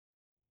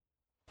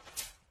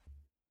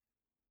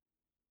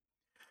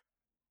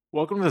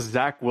Welcome to the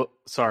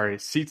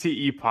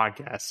CTE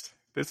podcast.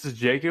 This is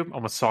Jacob.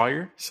 I'm with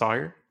Sawyer.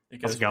 Sawyer,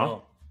 how's it going?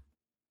 Well.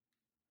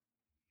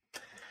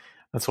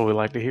 That's what we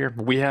like to hear.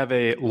 We have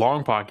a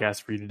long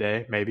podcast for you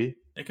today, maybe.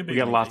 It could be. We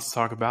got lengthy. lots to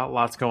talk about,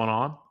 lots going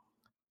on.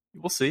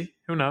 We'll see.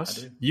 Who knows?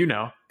 I do. You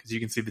know, because you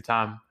can see the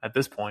time at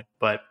this point.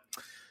 But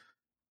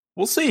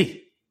we'll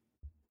see.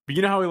 But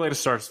you know how we like to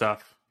start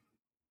stuff.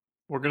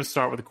 We're going to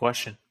start with a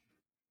question.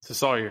 So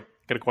Sawyer,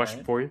 got a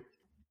question for you.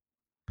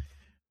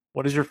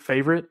 What is your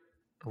favorite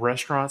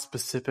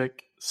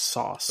restaurant-specific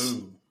sauce?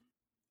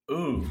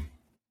 Ooh.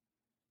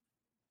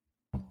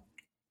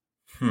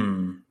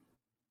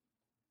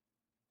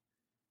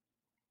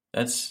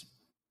 That's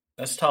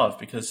tough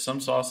because some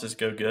sauces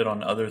go good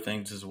on other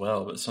things as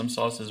well, but some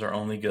sauces are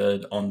only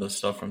good on the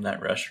stuff from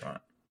that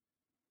restaurant.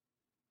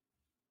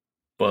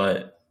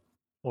 But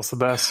What's the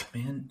best?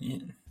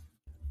 man,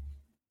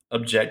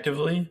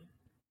 objectively,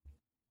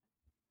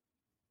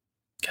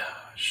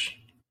 gosh,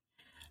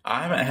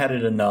 I haven't had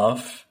it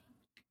enough,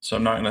 so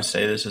I'm not going to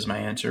say this is my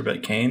answer.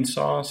 But cane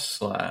sauce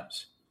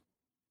slaps.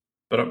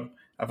 But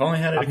I've only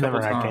had it a couple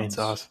never times. had cane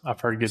sauce.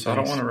 I've heard good So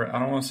things. I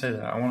don't want to say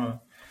that. I want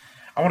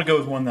to go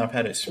with one that I've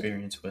had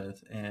experience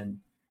with, and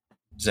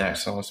Zach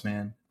sauce,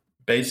 man.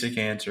 Basic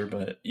answer,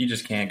 but you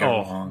just can't go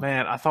wrong.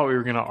 Man, I thought we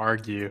were going to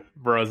argue.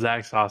 Bro,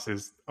 Zach sauce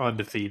is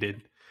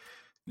undefeated.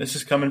 This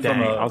is coming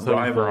from I a was hoping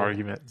for rival,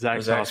 argument.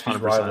 Zach sauce,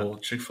 100%. rival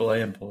Chick-fil-A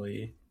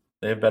employee.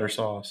 They have better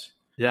sauce.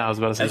 Yeah, I was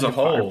about to say. As a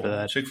whole, for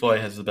that. Chick-fil-A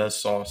has the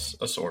best sauce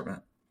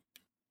assortment.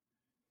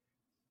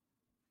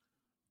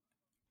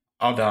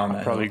 I'll die on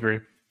that. Probably agree.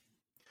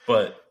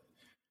 But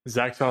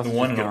Zach sauce is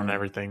one good and on only.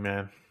 everything,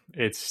 man.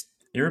 It's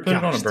you ever put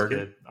it on a burger?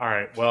 good. All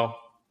right, well,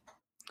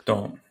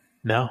 Don't.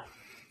 no.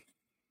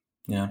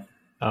 Yeah.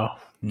 Oh,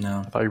 No.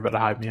 I thought you were about to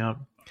hype me up.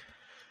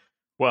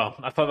 Well,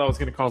 I thought that was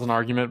going to cause an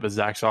argument, but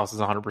Zach sauce is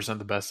 100%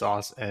 the best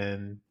sauce,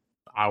 and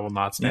I will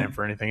not stand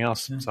for anything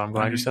else. Yeah, So I'm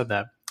glad you said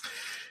that.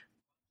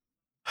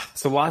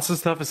 So lots of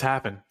stuff has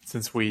happened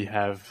since we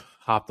have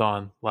hopped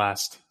on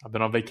last. I've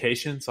been on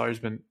vacation. Sawyer's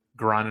been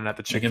grinding at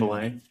the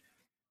Chick-fil-A.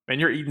 Man,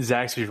 you're eating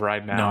Zaxby's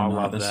right now. No,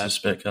 I love this that. is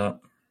Spit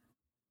Cup.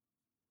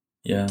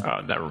 Yeah.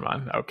 Oh, never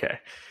mind. Okay.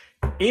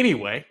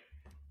 Anyway,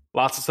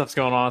 lots of stuff's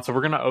going on. So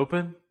we're going to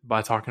open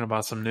by talking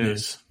about some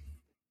news.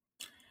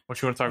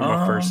 What you want to talk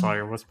about first,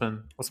 Sawyer? What's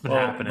been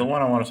happening? The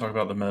one I want to talk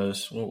about the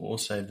most, we'll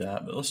save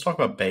that. But let's talk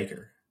about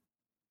Baker.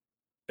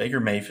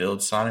 Baker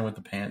Mayfield signing with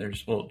the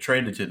Panthers. Well,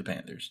 traded to the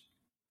Panthers.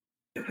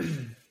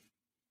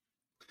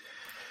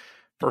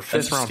 For a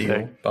fifth That's a round steal,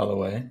 pick. by the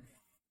way.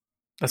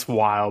 That's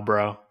wild,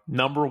 bro.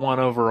 Number 1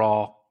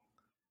 overall.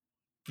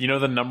 You know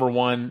the number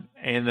 1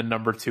 and the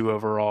number 2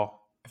 overall.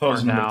 I thought it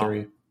was are number now-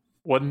 3.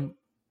 Wasn't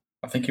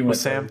I think he went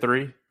was Sam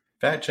 3?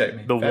 Fact check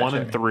me. The Fact 1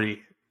 check and me.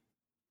 3.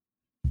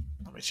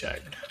 Let me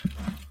check.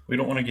 We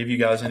don't want to give you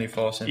guys any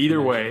false information.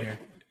 Either way. here.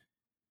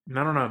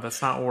 No.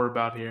 That's not what we're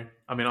about here.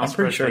 I mean, I'll I'm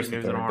pretty spread sure fake it's the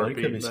news in third, a but it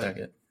heartbeat. could be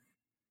second.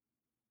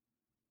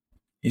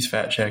 He's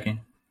fact checking.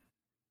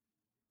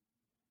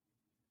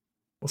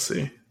 We'll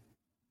see.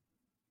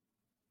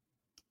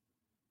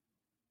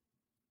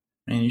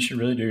 Man, you should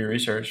really do your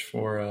research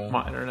for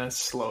My internet's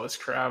slow as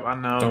crap. I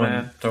know,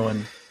 man.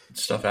 throwing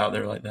stuff out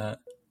there like that.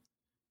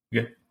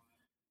 Yeah.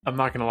 I'm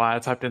not gonna lie. I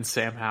typed in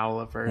Sam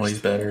Howell at first. Well,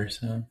 he's better,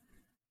 so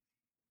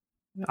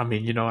I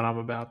mean, you know what I'm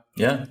about.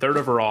 yeah. 3rd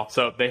overall.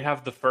 So they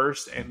have the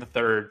 1st and the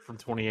 3rd from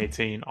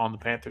 2018 on the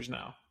Panthers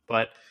now.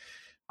 But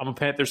I'm a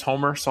Panthers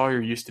homer.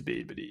 Sawyer used to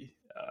be, but he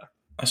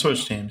I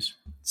switched teams.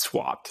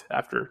 swapped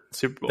after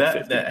Super Bowl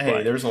 50.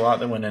 Hey, there's a lot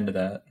that went into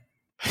that.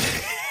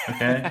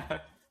 Okay.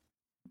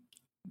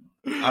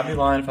 I'd be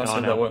lying if I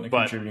said that wasn't a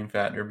contributing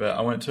factor, but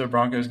I went to a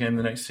Broncos game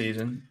the next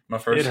season, my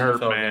first It hurt,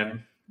 NFL man.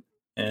 game,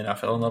 and I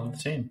fell in love with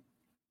the team.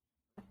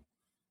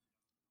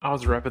 I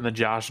was repping the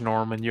Josh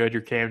Norman. You had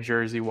your Cam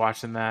jersey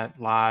watching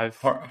that live.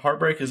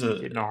 Heartbreak is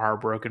Getting our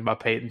heart broken by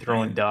Peyton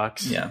throwing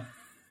ducks. Yeah.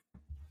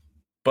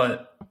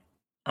 But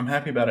I'm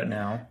happy about it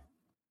now.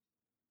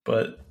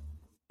 But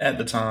at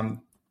the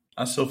time,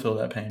 I still feel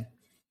that pain.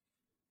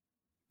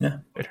 Yeah.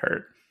 It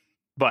hurt.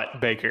 But,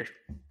 Baker,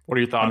 what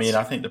are your thoughts? I mean,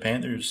 I think the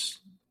Panthers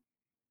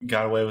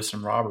got away with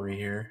some robbery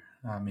here.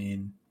 I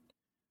mean,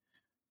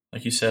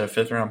 like you said, a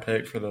 5th-round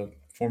pick for the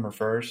former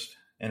first,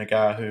 and a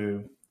guy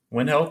who,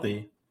 when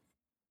healthy,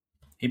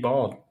 he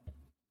balled.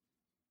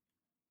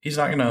 He's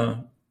not going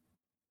to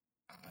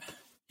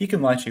 – he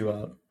can light you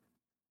up.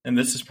 And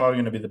this is probably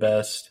going to be the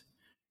best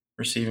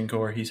receiving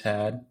core he's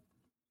had.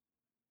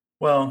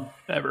 Well,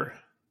 Ever.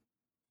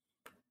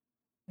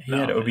 he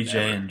had OBJ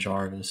and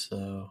Jarvis,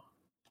 though.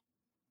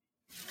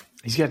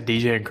 He's got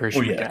DJ and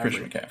Christian Well, yeah, McCaffrey.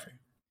 Christian McCaffrey.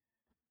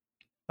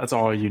 That's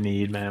all you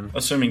need, man.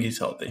 Assuming he's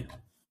healthy,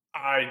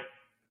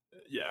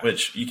 Yeah.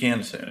 which you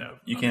can't assume.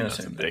 You can't that's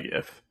assume a big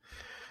if.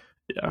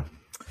 Yeah.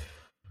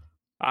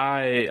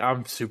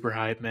 I'm super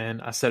hyped,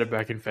 man. I said it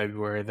back in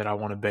February that I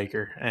wanted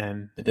Baker,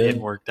 and it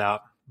worked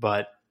out.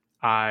 But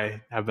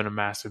I have been a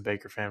massive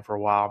Baker fan for a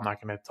while. I'm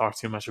not going to talk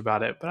too much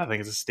about it, but I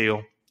think it's a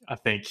steal. I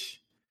think,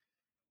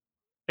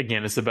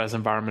 again, it's the best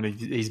environment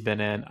he's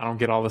been in. I don't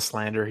get all the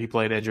slander. He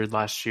played injured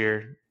last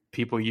year.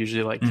 people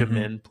usually like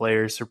commend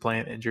players for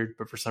playing injured,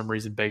 but for some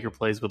reason Baker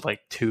plays with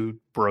like 2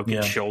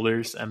 broken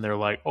shoulders, and they're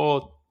like,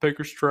 "Oh,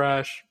 Baker's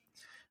trash."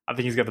 I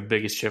think he's got the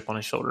biggest chip on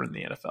his shoulder in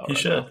the NFL. He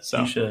should. Now,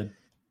 so. He should.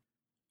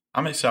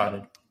 I'm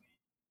excited.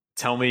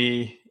 Tell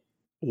me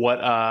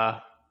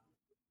what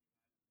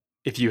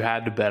if you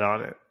had to bet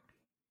on it,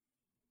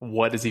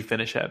 what does he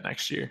finish at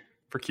next year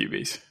for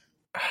QBs?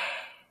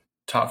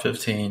 Top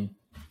 15,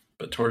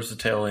 but towards the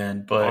tail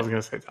end. But I was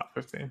going to say top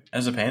 15.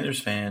 As a Panthers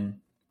fan,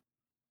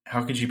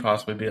 how could you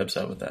possibly be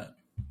upset with that?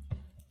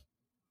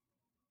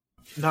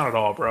 Not at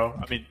all, bro.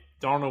 I mean,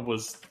 Darnold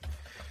was...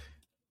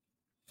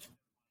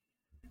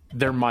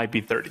 There might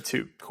be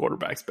 32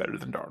 quarterbacks better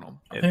than Darnold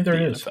in the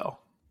NFL.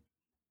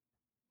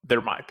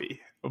 There might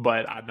be.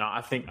 But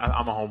I think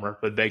I'm a homer.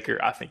 But Baker,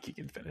 I think he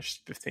can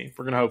finish 15th.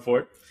 We're going to hope for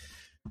it.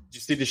 Did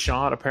you see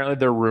Deshaun? Apparently,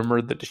 they're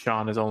rumored that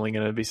Deshaun is only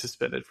going to be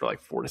suspended for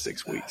like 4 to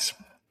 6 weeks.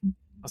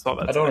 I saw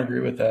that. I don't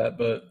agree with that,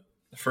 but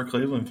for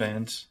Cleveland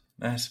fans,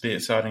 that has to be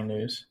exciting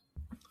news.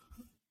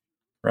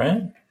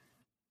 Right?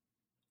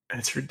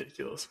 It's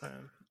ridiculous,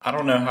 man. I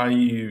don't know how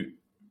you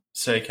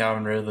say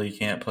Calvin Ridley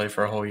can't play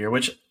for a whole year,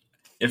 which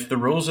if the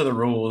rules are the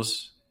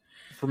rules...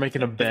 For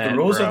making a bet, if the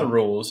rules are the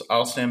rules,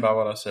 I'll stand by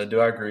what I said. Do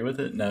I agree with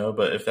it? No,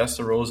 but if that's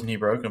the rules and he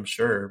broke them,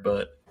 sure.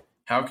 But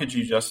how could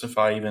you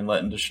justify even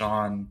letting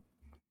Deshaun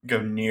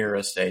go near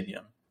a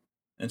stadium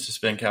and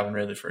suspend Calvin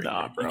Ridley for a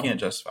year? Bro. You can't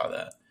justify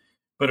that.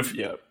 But if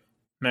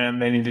man,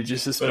 they need to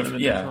just suspend him.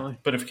 Yeah,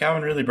 but if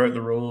Calvin Ridley broke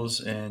the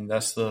rules and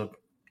that's the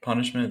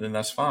punishment, then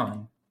that's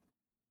fine.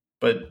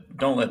 But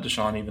don't let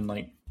Deshaun even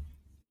like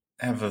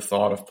have the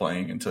thought of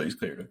playing until he's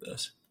cleared of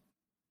this.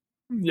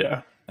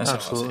 Yeah, that's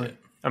absolutely. How I see it.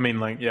 I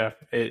mean, like,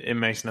 it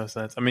makes no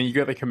sense. I mean, you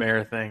got the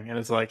Kamara thing, and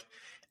it's like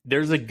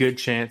there's a good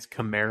chance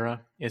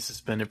Kamara is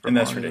suspended for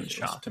longer than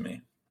Deshaun. To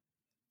me,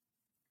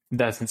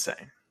 that's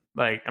insane.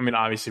 Like, I mean,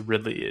 obviously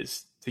Ridley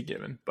is to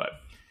given, but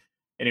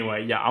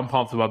anyway, yeah, I'm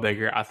pumped about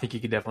Baker. I think he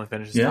could definitely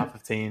finish his top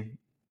 15.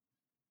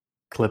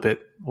 Clip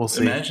it. We'll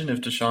see. Imagine if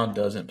Deshaun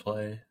doesn't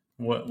play.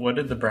 What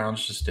did the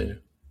Browns just do?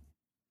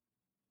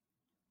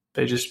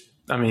 They just,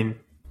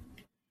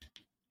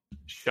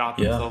 shot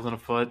themselves in the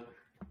foot.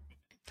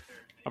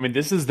 I mean,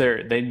 this is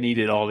they need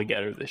it all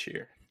together this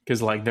year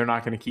because, like, they're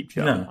not going to keep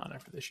chugging on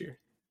after this year.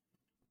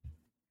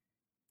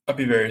 I'd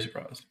be very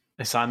surprised.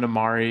 They signed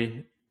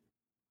Amari.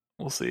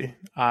 We'll see.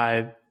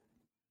 I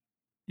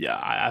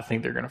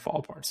think they're going to fall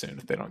apart soon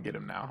if they don't get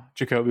him now.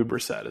 Jacoby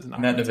Brissett is not.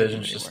 And that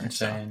division's just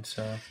insane.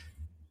 So.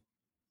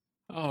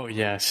 Oh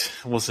yes,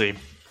 we'll see.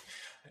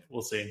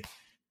 We'll see.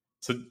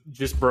 So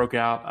just broke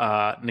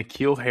out.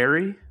 N'Keal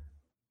Harry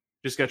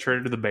just got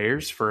traded to the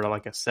Bears for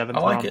like a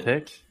 7th-round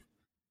pick.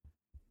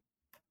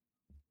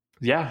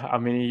 Yeah, I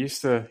mean, he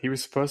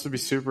was supposed to be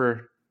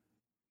super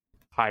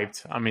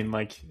hyped. I mean,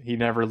 like, he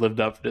never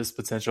lived up to his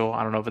potential.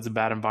 I don't know if it's a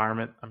bad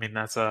environment. I mean,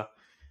 that's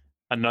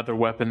another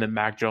weapon that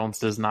Mac Jones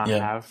does not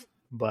have.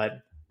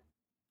 But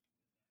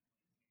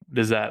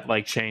does that,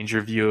 like, change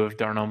your view of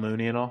Darnell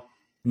Mooney at all?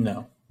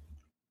 No.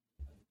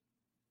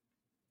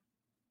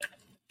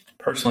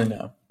 Personally,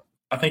 no.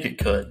 I think it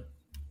could.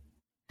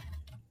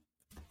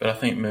 But I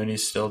think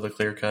Mooney's still the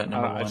clear-cut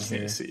number one here. I just need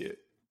to see it.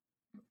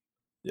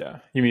 Yeah.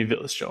 You mean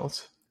Velus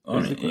Jones? I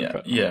mean,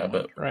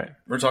 but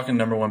we're talking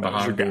number one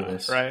behind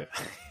Velus. Right.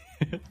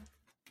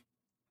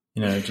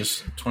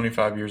 Just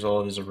 25 years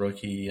old as a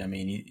rookie. I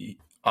mean, he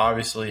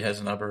obviously has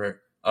an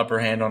upper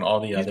hand on all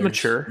the others.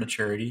 Mature.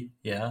 Maturity,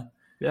 yeah.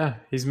 Yeah,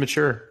 he's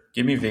mature.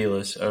 Give me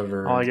Velus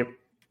over I like it.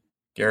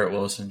 Garrett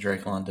Wilson,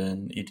 Drake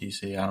London,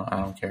 etc. I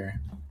don't care.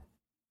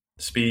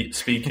 Speed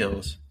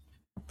kills.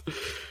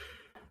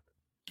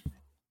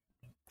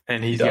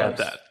 And he's got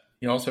that.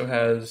 He also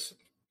has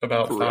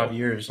about 5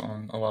 years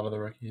on a lot of the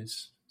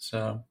rookies.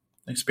 So,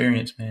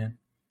 experience, man.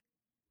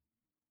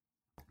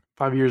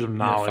 5 years of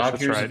knowledge.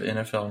 5 years of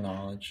NFL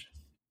knowledge.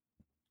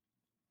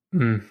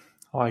 I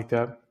like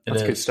that.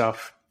 That's good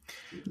stuff.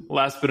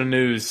 Last bit of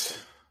news.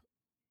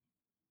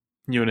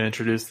 You want to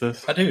introduce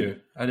this? I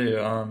do.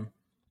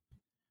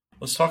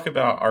 Let's talk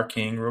about our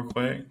king real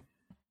quick.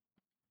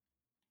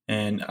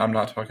 And I'm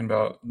not talking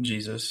about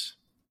Jesus.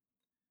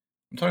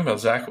 I'm talking about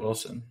Zach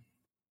Wilson.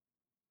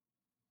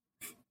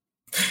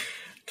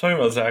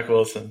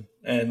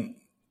 And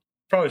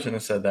probably shouldn't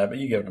have said that, but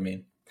you get what I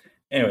mean.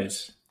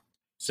 Anyways,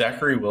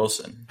 Zachary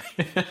Wilson.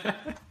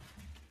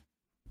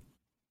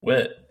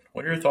 Whit,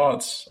 what are your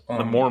thoughts on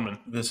the Mormon?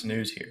 This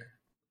news here?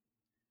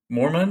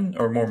 Mormon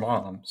or more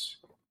moms?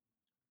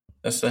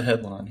 That's the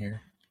headline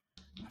here.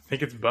 I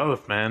think it's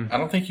both, man. I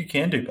don't think you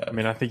can do both. I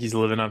mean, I think he's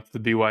living up to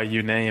the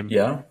BYU name.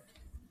 Yeah.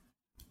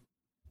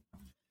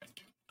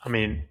 I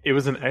mean, it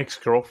was an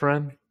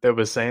ex-girlfriend that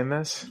was saying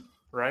this,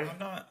 right?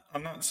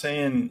 I'm not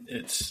saying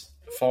it's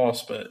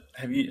false, but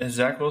has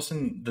Zach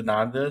Wilson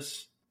denied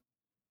this?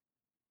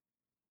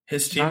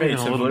 His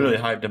teammates have literally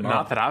hyped him up.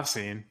 Not that I've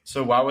seen.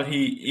 So why would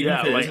he, even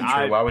if it isn't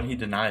true, why would he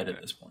deny it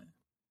at this point?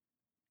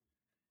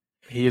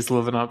 He is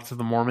living up to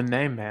the Mormon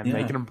name, man,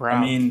 making him proud.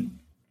 I mean,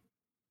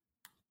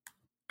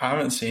 I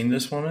haven't seen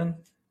this woman,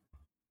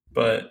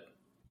 but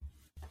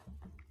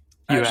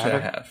I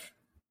have.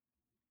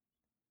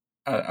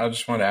 I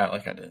just want to act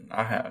like I didn't.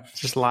 I have.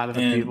 Just lie to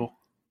the people.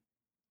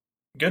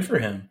 Good for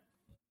him.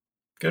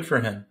 Good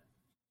for him.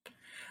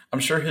 I'm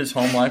sure his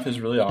home life is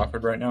really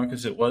awkward right now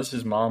because it was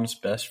his mom's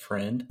best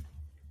friend.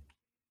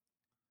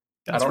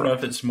 I don't know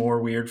if it's more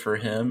weird for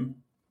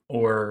him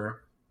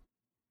or...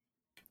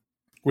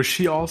 Was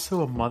she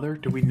also a mother?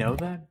 Do we know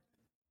that?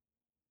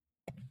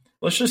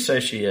 Let's just say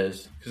she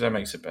is, because that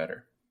makes it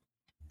better.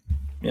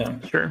 Yeah.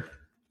 Sure.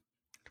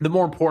 The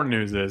more important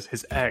news is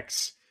his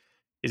ex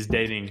is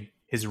dating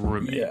his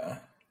roommate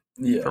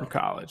from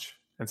college.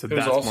 And so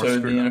that's also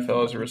in the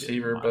NFL as a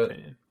receiver, but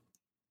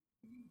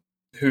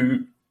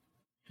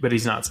But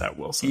he's not Zach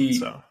Wilson.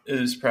 He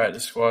is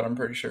practice squad, I'm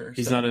pretty sure.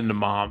 He's not into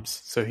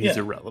moms, so he's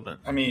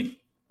irrelevant. I mean,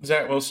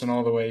 Zach Wilson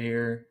all the way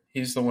here.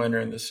 He's the winner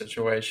in this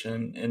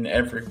situation in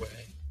every way.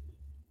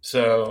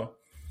 So,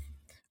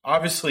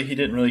 obviously, he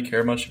didn't really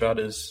care much about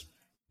his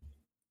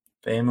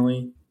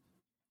family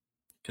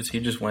because he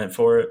just went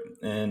for it.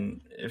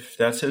 And if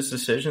that's his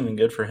decision, then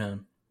good for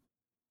him.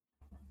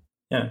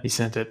 Yeah. He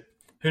sent it.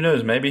 Who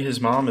knows? Maybe his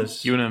mom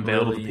is you want to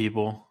unveil really to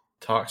people.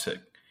 Toxic.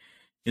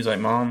 He's like,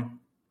 Mom,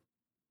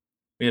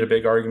 we had a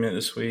big argument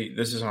this week.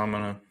 This is how I'm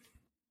going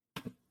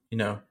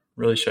to,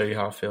 really show you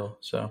how I feel.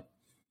 So.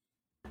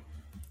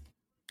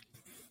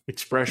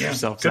 Express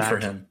yourself, good Zach. for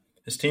him.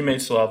 His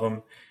teammates love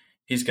him.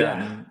 He's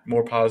gotten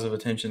more positive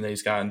attention than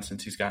he's gotten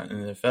since he's gotten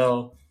in the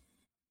NFL.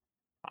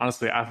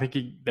 Honestly, I think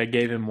that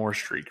gave him more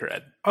street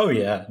cred. Oh,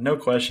 yeah. No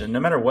question. No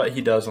matter what he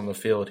does on the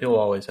field, he'll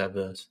always have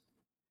this.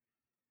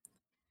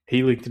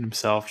 He leaked it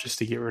himself just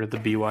to get rid of the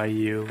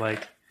BYU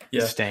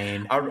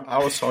stain. I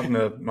was talking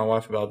to my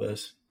wife about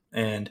this,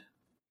 and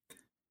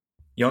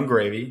Young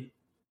Gravy,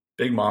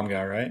 big mom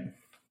guy, right?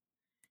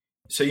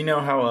 So you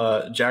know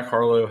how Jack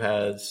Harlow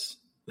has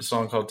a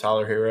song called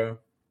Tyler Hero?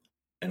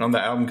 And on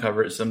the album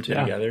cover, it's them two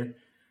together.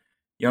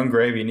 Young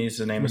Gravy needs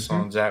to name a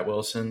song Zach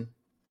Wilson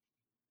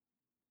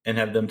and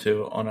have them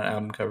two on an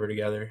album cover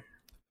together.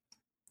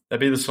 That'd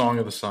be the song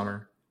of the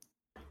summer.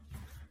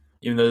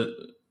 Even though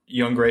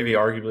Young Gravy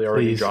arguably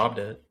already dropped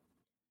it.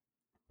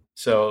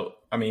 So,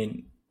 I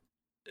mean,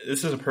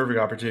 this is a perfect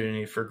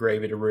opportunity for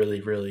Gravy to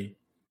really, really,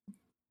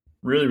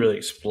 really, really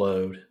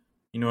explode.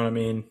 You know what I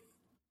mean?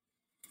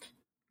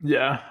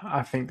 Yeah,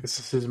 I think this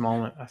is his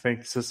moment. I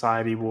think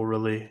society will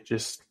really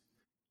just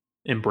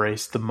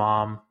embrace the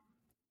mom.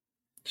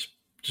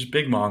 Just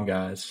big mom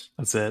guys.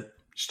 That's it.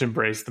 Just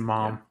embrace the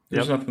mom.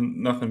 Yeah. There's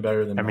nothing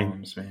better than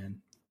moms,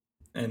 man.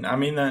 And I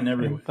mean that in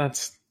every way.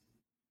 That's...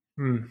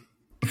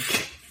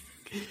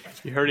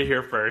 You heard it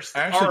here first.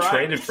 I actually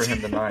traded for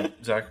him tonight,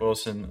 Zach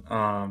Wilson.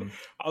 I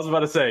was about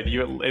to say,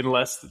 in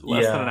less than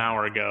an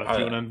hour ago, do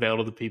you want to unveil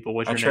to the people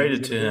what your name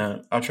traded to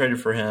him. I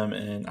traded for him,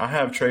 and I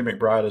have Trey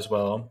McBride as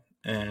well.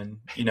 And,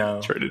 he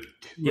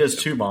has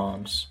two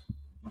moms.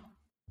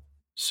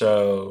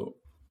 So,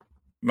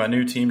 my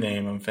new team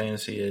name on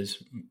fantasy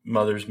is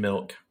Mother's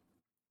Milk,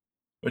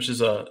 which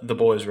is a The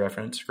Boys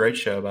reference. Great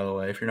show, by the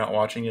way. If you're not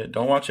watching it,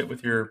 don't watch it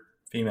with your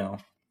female.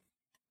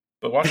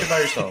 But watch it by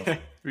yourself.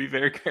 Be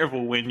very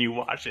careful when you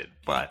watch it,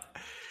 but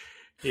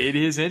it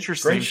is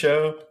interesting. Great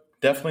show.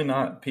 Definitely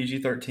not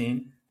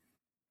PG-13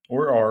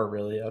 or R,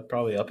 really. I'd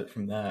probably up it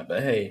from that.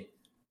 But hey,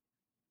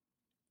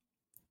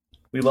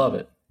 we love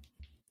it.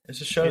 It's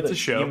a show it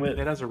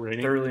has a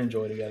rating. Thoroughly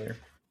enjoy together.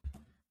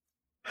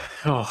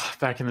 Oh,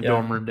 back in the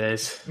dorm room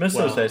days. Miss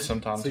those days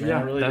sometimes, man.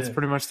 I really that's do.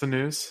 pretty much the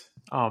news.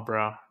 Oh,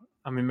 bro.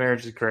 I mean,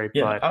 marriage is great,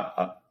 but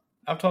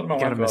I've talked to my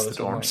wife about miss this.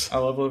 The dorms. I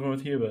love living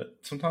with you, but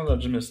sometimes I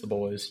just miss the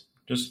boys.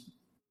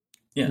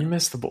 You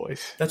miss the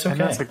boys. That's okay.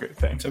 And that's a good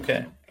thing. It's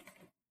okay.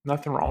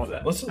 Nothing wrong with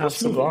that.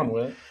 Let's move on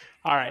with it.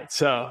 All right.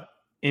 So,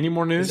 any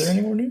more news? Is there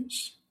any more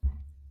news?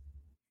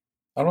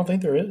 I don't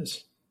think there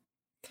is.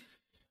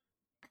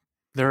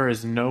 There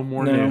is no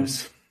more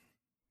news.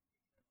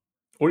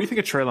 What do you think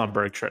of Treylon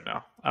Burks right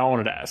now? I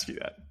wanted to ask you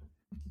that.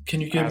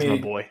 Can you give me, my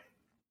boy?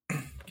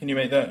 Can you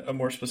make that a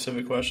more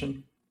specific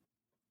question?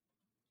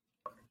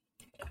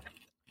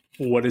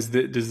 What is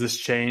does this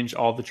change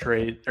all the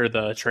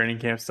the training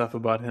camp stuff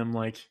about him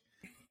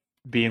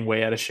being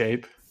way out of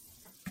shape?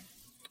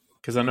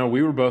 Because I know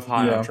we were both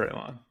high on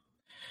Treylon.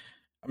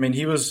 I mean,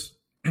 he was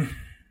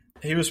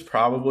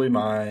probably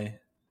my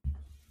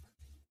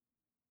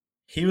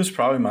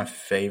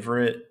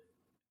favorite,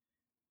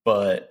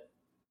 but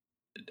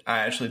I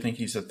actually think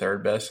he's the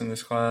third best in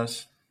this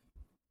class.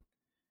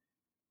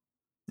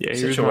 Yeah,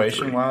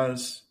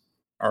 situation-wise,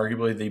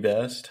 arguably the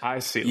best. High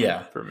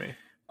ceiling for me.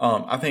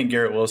 I think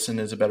Garrett Wilson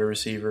is a better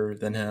receiver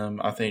than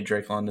him. I think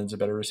Drake London's a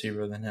better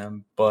receiver than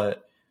him.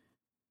 But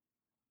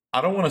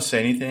I don't want to say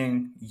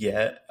anything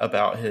yet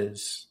about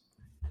his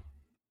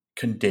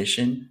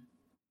condition.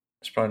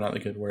 It's probably not the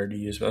good word to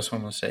use, but that's what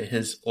I'm going to say.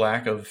 His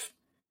lack of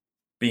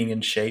being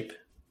in shape.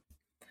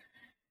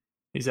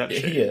 He's out of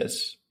shape. He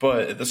is.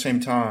 But at the same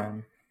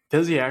time...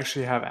 Does he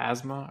actually have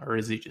asthma, or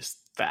is he just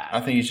fat? I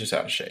think he's just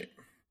out of shape.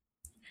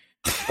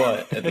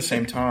 But at the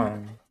same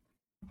time,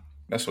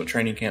 that's what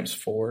training camp's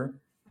for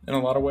in a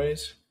lot of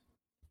ways.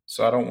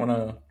 So I don't want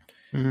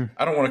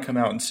to come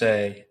out and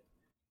say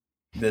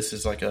this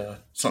is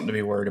something to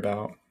be worried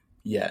about.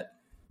 yet.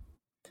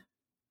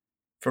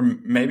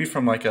 From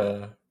like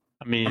a,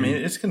 I mean,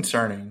 it's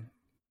concerning,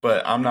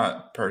 but I'm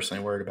not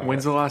personally worried about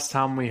when's it. the last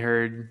time we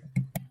heard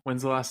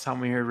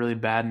really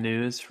bad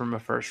news from a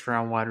first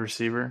round wide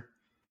receiver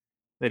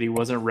that he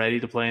wasn't ready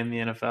to play in the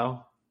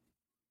NFL?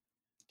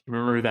 You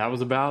remember who that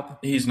was about?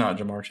 He's not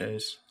Jamar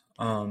Chase.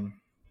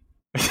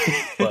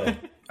 But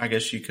I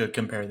guess you could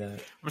compare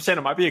that. I'm saying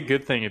it might be a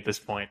good thing at this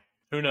point.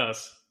 Who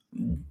knows?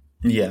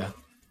 Yeah.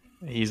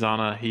 He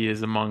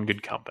is among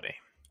good company.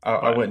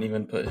 I wouldn't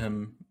even put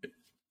him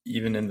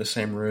even in the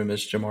same room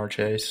as Jamar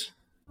Chase.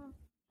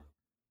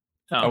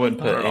 No, I wouldn't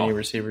put any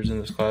receivers in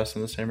this class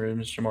in the same room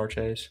as Jamar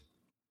Chase.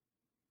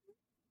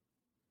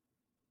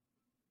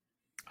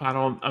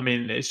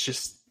 It's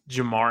just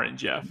Jamar and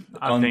Jeff.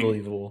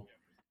 Unbelievable.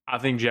 I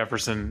think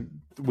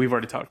Jefferson, we've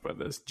already talked about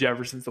this.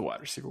 Jefferson's the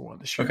wide receiver one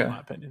this year, in my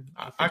opinion.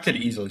 I could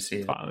easily see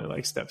it.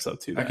 Finally, steps up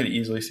to that. I could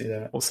easily see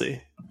that. We'll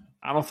see.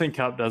 I don't think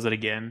Kupp does it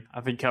again.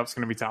 I think Kupp's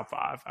going to be top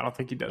 5. I don't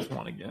think he does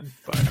one again.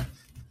 But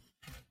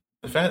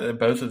the fact that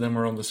both of them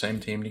were on the same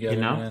team together,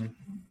 man,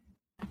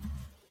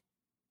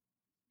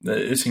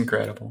 it's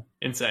incredible.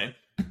 Insane.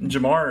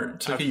 Jamar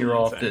took a year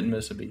off, didn't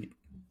miss a beat.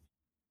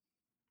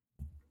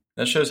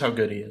 That shows how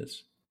good he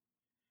is.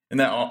 And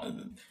that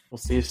we'll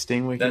see if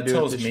Stingway can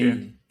do it this year. That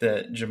tells me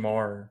that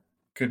Jamar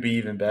could be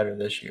even better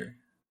this year.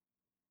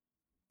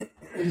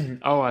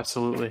 Oh,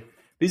 absolutely.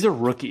 These are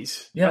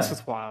rookies. Yeah. That's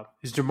what's wild.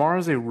 Jamar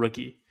is a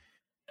rookie.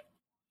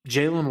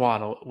 Jalen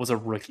Waddle was a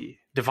rookie.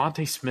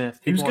 Devontae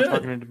Smith. People aren't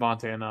talking to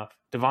Devontae enough.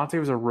 Devontae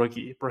was a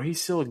rookie. Bro,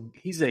 he's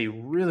a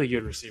really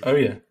good receiver. Oh,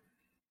 yeah.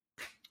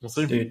 We'll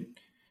see. Dude,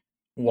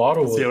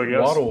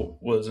 Waddle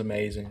was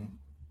amazing.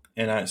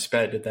 And I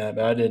expected that,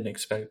 but I didn't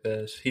expect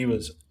this. He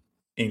was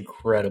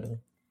incredible.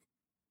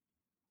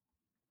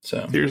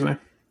 So seriously.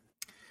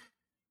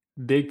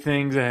 Big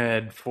things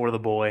ahead for the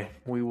boy.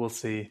 We will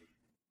see.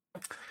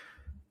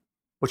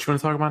 What you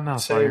want to talk about now,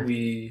 Sawyer?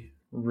 We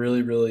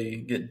really, really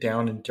get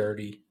down and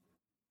dirty.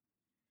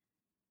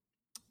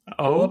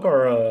 Oh. Pull up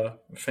our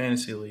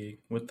fantasy league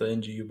with the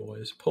NGU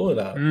boys. Pull it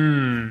up.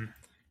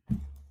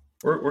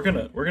 We're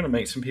gonna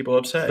make some people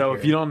upset. So here.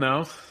 if you don't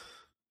know,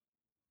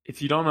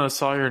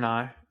 Sawyer and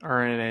I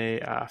are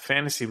in a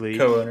fantasy league.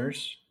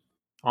 Co-owners.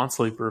 On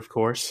Sleeper, of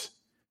course.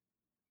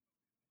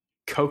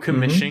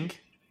 Co-commissioning.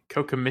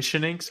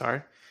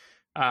 Sorry.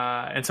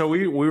 And so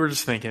we were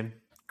just thinking,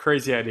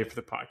 crazy idea for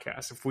the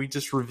podcast. If we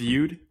just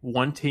reviewed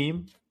one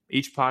team,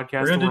 each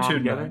podcast we're gonna do two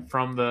together tonight.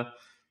 from the.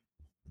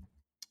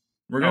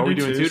 We're gonna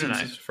do two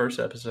tonight. This is the first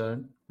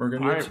episode. We're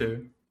gonna do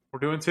two. We're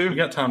doing two. We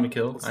got time to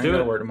kill. I ain't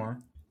gotta work tomorrow.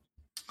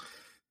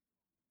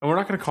 And we're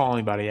not going to call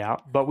anybody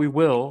out, but we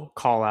will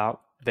call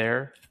out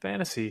their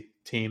fantasy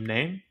team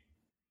name.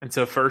 And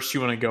so first, you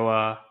want to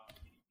go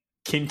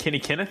Kenny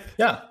Kenneth?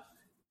 Yeah.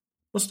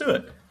 Let's do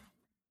it.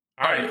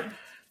 All right.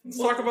 Let's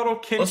talk about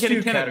old Kenny Kenneth.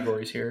 Let's do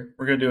categories here.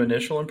 We're going to do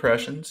initial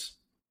impressions.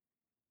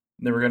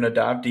 Then we're going to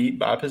dive deep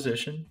by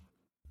position.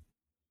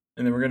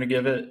 And then we're going to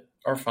give it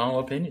our final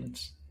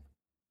opinions.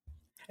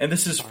 And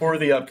this is for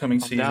the upcoming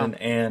season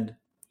and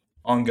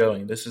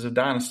ongoing. This is a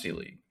dynasty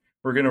league.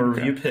 We're going to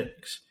review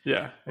picks.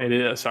 Yeah, it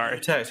is. Sorry.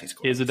 Taxi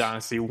squad. It is a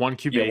dynasty. 1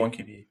 QB. Yeah, 1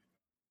 QB.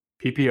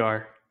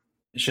 PPR.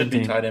 It should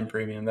be tight end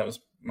premium. That was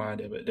my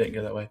idea, but it didn't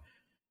go that way.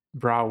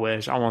 Bro, I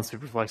wish. I want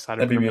Superflex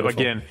tight end premium.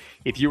 Again,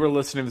 if you were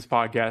listening to this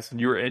podcast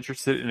and you were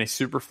interested in a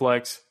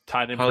Superflex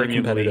tight end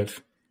premium league,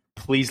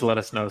 please let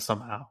us know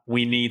somehow.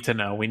 We need to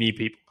know. We need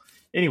people.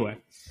 Anyway,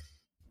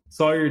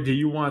 Sawyer, do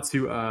you want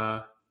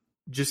to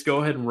just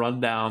go ahead and run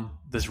down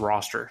this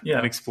roster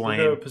and explain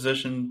we'll go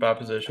position by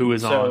position. Who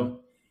is on?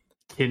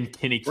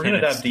 Kenny we're going to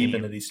dive deep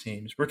into these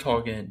teams. We're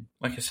talking,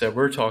 like I said,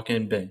 we're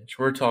talking bench.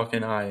 We're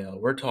talking IL.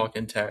 We're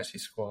talking taxi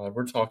squad.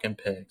 We're talking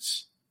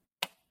picks.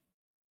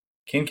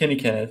 Kenny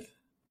Kenneth.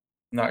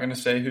 I'm not going to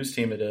say whose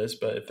team it is,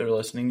 but if they're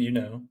listening, you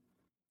know.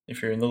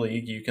 If you're in the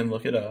league, you can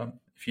look it up.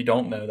 If you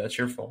don't know, that's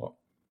your fault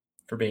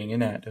for being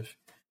inactive.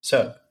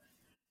 So,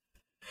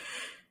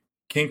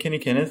 Kenny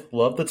Kenneth,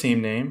 love the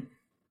team name.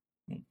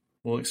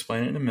 We'll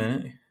explain it in a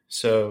minute.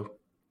 So,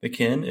 the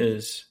Ken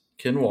is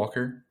Ken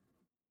Walker,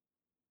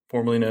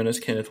 formerly known as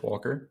Kenneth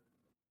Walker,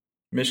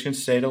 Michigan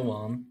State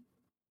alum.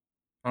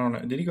 I don't know.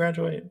 Did he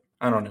graduate?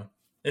 I don't know.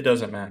 It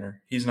doesn't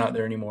matter. He's not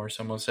there anymore,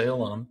 so I'm going to say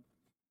alum.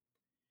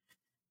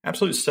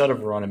 Absolute stud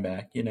of a running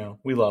back. You know,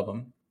 we love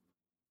him.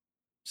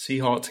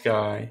 Seahawks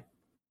guy.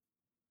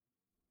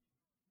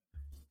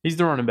 He's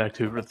the running back,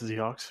 too, for the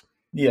Seahawks.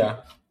 Yeah.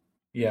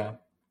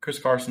 Chris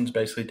Carson's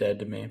basically dead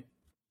to me.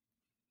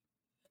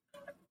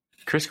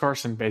 Chris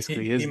Carson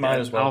basically is. He might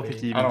as well. I don't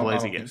think he even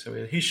plays again.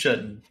 So he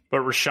shouldn't.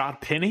 But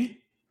Rashad Penny?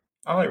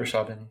 I like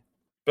Rashad Penny.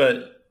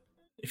 But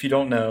if you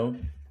don't know,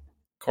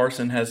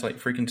 Carson has like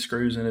freaking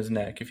screws in his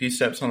neck. If he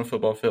steps on a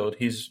football field,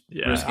 he's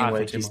risking way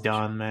too much. He's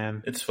done,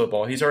 man. It's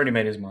football. He's already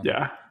made his money.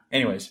 Yeah.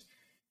 Anyways,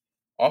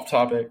 off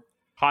topic.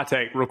 Hot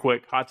take, real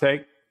quick. Hot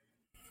take.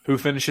 Who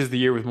finishes the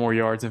year with more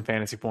yards and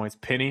fantasy points,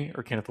 Penny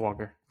or Kenneth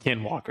Walker?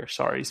 Ken Walker.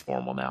 Sorry, he's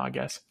formal now, I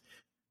guess.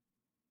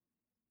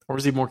 Or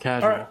is he more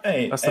casual?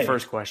 Right, That's the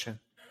first question.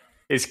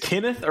 Is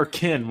Kenneth or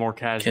Ken more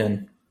casual?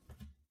 Ken.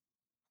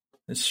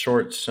 It's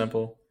short,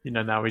 simple.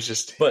 Now he's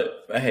just.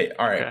 But hey,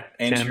 all right. Okay,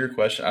 answer 10. your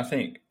question. I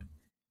think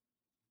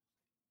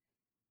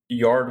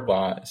yard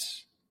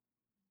wise,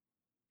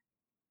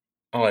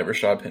 I like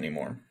Rashad Penny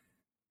more.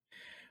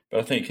 But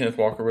I think Kenneth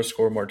Walker will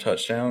score more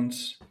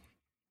touchdowns.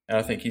 And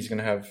I think he's going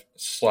to have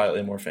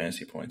slightly more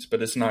fantasy points.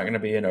 But it's not going to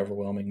be an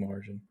overwhelming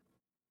margin.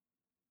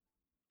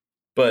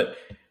 But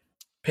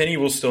Penny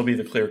will still be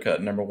the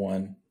clear-cut number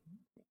one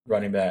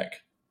running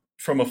back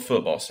from a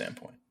football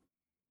standpoint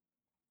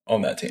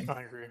on that team.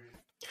 I agree.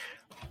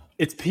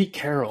 It's Pete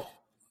Carroll.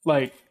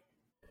 Like,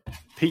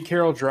 Pete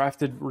Carroll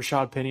drafted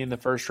Rashad Penny in the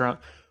first round.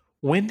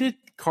 When did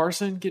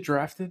Carson get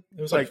drafted?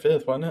 It was like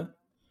fifth, wasn't it?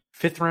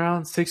 Fifth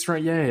round, sixth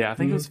round? Yeah. I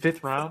think it was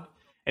fifth round.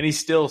 And he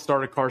still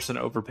started Carson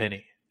over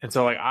Penny. And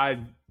so, like,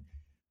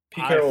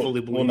 Pete Carroll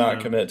fully believe will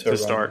not commit to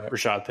start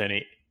Rashad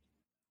Penny.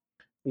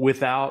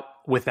 Without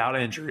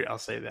injury, I'll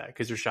say that,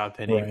 because Rashad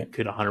Penny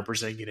could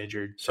 100% get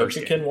injured. So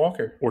could Ken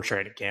Walker. Or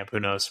training camp. Who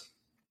knows?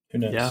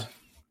 Yeah.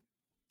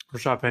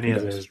 Rashad Penny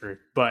has a history.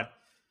 But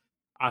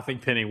I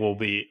think Penny will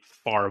be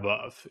far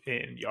above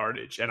in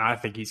yardage, and I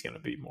think he's going to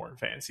be more in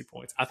fantasy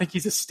points. I think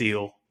he's a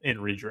steal in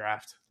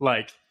redraft.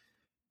 Like,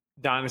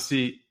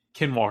 Dynasty,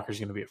 Ken Walker's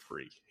going to be a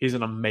freak. He's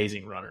an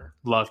amazing runner.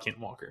 Love Ken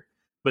Walker.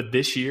 But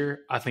this year,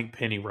 I think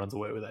Penny runs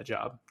away with that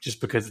job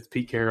just because it's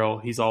Pete Carroll.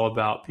 He's all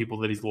about people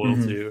that he's loyal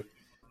to.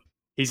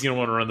 He's going to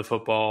want to run the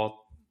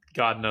football.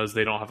 God knows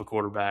they don't have a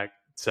quarterback.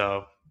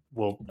 So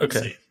we'll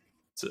see.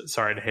 So,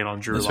 sorry to hate on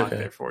Drew Lock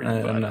there for you.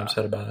 I'm not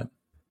upset about it.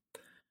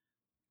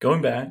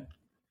 Going back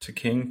to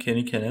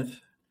Kenny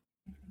Kenneth.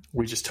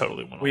 We just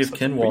totally went. We have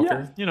Ken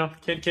Walker. Yeah,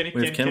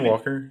 we have Ken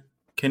Walker,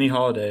 Kenny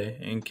Holiday,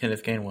 and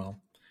Kenneth Gainwell.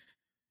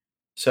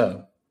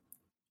 So,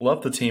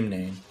 love the team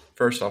name.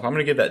 First off, I'm going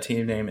to give that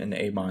team name an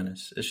A-.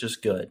 It's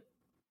just good.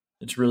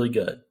 It's really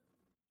good.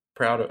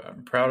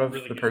 I'm proud of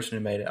the person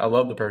who made it. I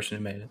love the person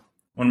who made it.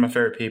 One of my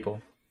favorite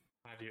people.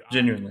 I do.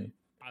 Genuinely.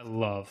 I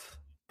love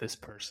this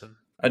person.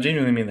 I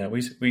genuinely mean that.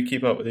 We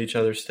keep up with each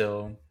other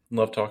still.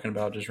 Love talking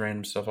about just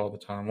random stuff all the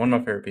time. One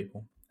of my favorite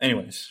people.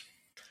 Anyways.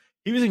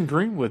 He was in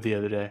Greenwood the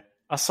other day.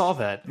 I saw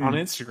that on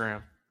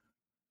Instagram.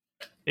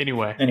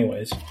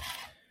 Anyways.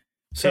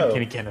 So,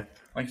 Kenny Kenneth.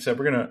 Like I said,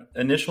 we're going to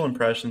initial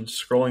impressions,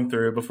 scrolling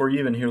through. Before you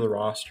even hear the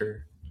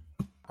roster,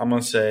 I'm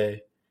going to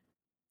say,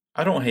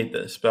 I don't hate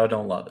this, but I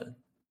don't love it.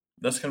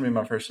 That's going to be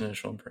my first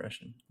initial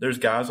impression. There's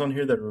guys on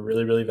here that are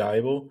really, really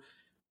valuable.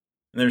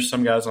 And there's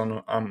some guys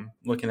I'm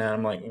looking at,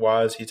 I'm like,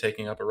 why is he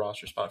taking up a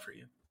roster spot for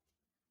you?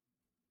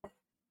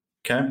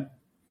 Okay?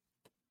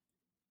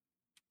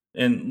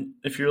 And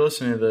if you're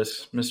listening to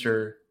this,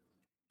 Mr.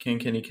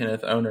 Kenny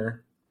Kenneth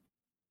owner,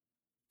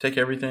 take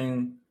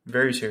everything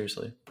very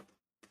seriously.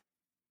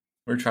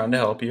 We're trying to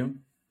help you.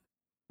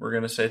 We're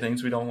going to say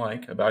things we don't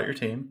like about your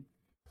team.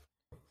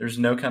 There's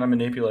no kind of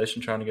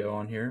manipulation trying to go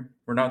on here.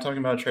 We're not talking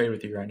about a trade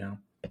with you right now.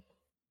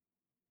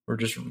 We're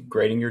just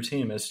grading your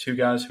team as two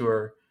guys who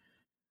are,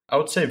 I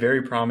would say,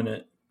 very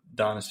prominent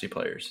dynasty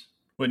players.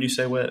 Wouldn't you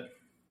say, Whit?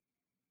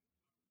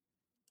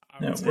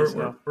 No,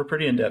 we're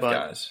pretty in-depth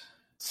guys.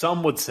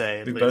 Some would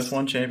say. We both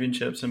won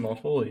championships in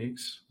multiple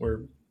leagues.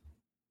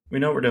 We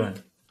know what we're doing.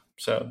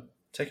 So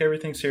take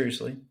everything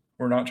seriously.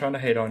 We're not trying to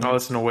hate on you. I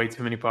listen to way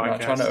too many podcasts. We're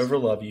not trying to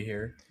overlove you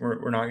here.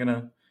 We're not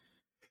gonna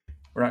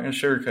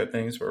sugarcoat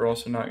things, but we're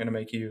also not gonna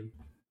make you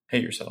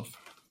hate yourself.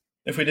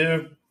 If we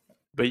do,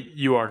 but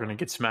you are gonna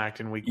get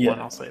smacked in week 1.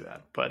 I'll say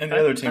that. But and the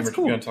other team we're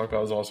going to talk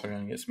about is also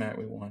going to get smacked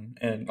week 1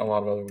 and a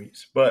lot of other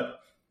weeks. But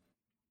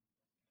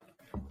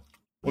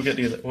we'll get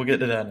to that. We'll get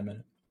to that in a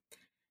minute.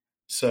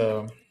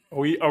 So are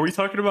we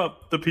talking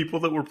about the people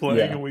that were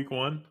playing in week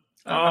 1?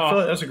 I feel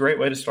like that's a great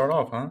way to start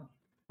off, huh?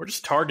 We're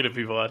just targeting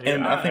people out here.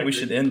 And I think we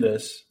should end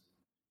this.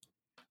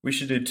 We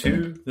should do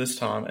 2 this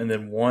time, and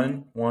then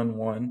 1,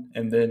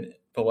 and then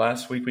the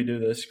last week we do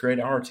this,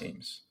 grade our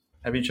teams.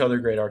 Have each other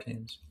grade our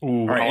teams.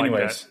 Ooh, all right,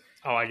 anyways.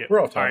 I like it.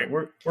 We're all talking.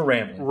 Right. We're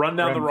rambling. Run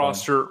down the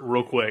roster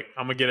real quick.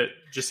 I'm going to get it.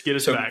 Just get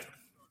us back.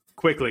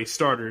 Quickly,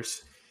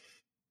 starters.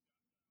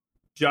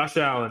 Josh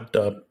Allen.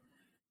 Dub.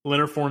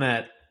 Leonard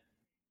Fournette.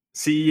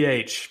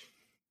 CEH.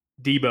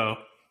 Debo.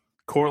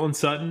 Cortland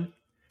Sutton.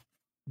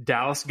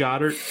 Dallas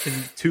Goedert in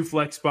 2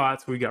 flex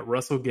spots. We got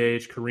Russell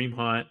Gage, Kareem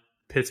Hunt,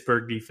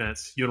 Pittsburgh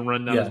defense. You want to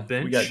run down the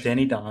bench? We got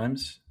Danny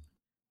Dimes,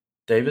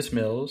 Davis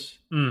Mills,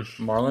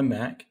 Marlon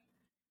Mack,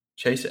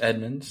 Chase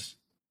Edmonds,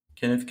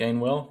 Kenneth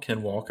Gainwell,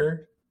 Ken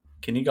Walker,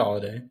 Kenny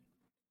Galladay,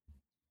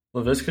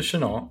 Laviska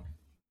Shenault,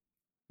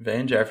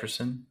 Van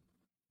Jefferson,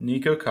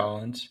 Nico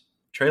Collins,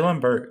 Treylon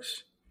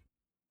Burks,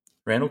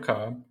 Randall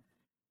Cobb,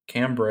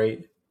 Cam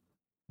Brate,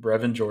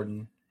 Brevin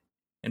Jordan,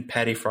 and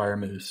Patty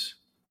Freiermuth.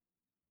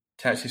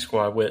 Taxi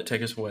Squad, Whit,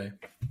 take us away.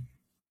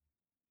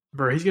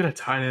 Bro, he's got a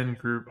tight end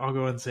group. I'll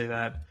go ahead and say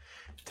that.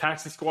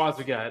 Taxi Squads,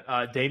 we got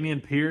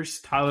Dameon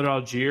Pierce, Tyler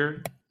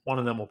Algier. One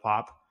of them will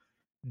pop.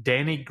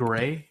 Danny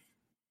Gray.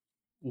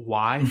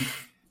 Why?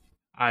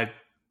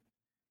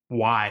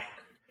 Why?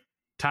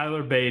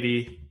 Tyler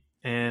Beatty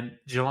and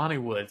Jelani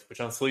Woods,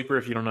 which on Sleeper,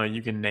 if you don't know,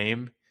 you can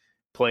name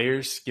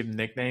players give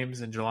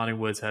nicknames, and Jelani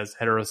Woods has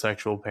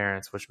heterosexual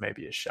parents, which may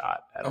be a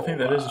shot at I think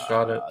that is a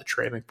shot at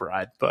Trey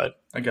McBride. But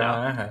a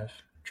guy I have,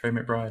 Trey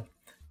McBride.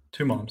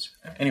 2 moms.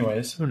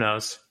 Anyways. Who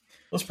knows?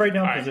 Let's break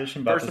down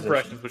position by position. First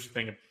impressions, what you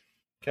thinking?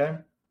 Okay.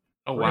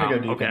 Oh, We're wow.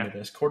 going to go deep into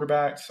this.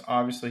 Quarterbacks,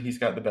 obviously, he's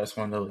got the best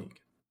one in the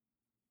league.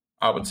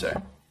 I would say.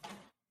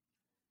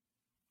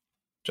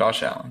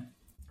 Josh Allen.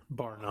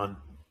 Bar none.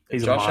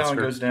 If Josh Allen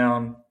goes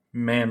down,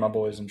 man, my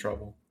boy's in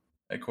trouble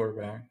at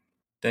quarterback.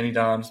 Danny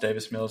Dimes,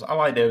 Davis Mills. I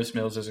like Davis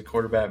Mills as a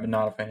quarterback, but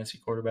not a fantasy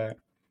quarterback.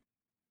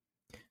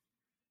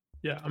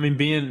 Yeah, I mean,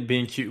 being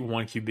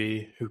one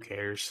QB, who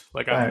cares?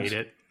 Like, I hate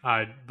it.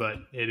 But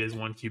it is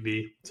one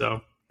QB,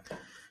 so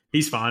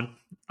he's fine.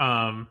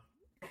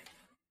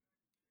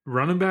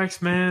 Running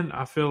backs, man,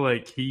 I feel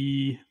like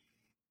he's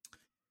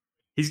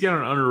got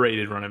an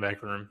underrated running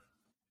back room.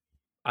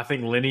 I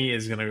think Lenny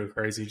is going to go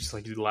crazy just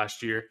like he did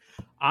last year.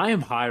 I am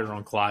higher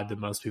on Clyde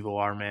than most people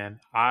are, man.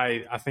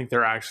 I think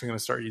they're actually going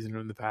to start using him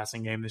in the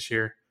passing game this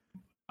year.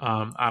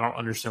 I don't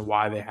understand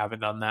why they haven't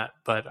done that,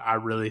 but I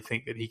really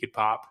think that he could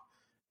pop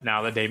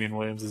now that Damian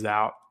Williams is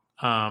out.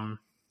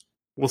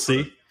 We'll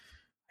see.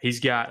 He's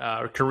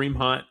got Kareem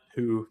Hunt,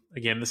 who,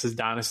 again, this is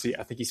Dynasty.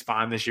 I think he's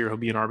fine this year. He'll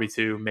be an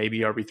RB2, maybe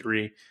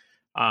RB3.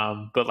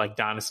 But like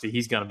Dynasty,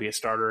 he's going to be a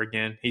starter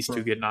again. He's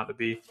too good not to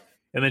be.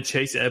 And then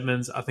Chase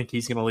Edmonds, I think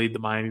he's going to lead the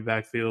Miami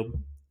backfield.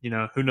 You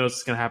know, who knows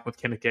what's going to happen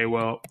with Kenneth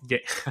Gainwell.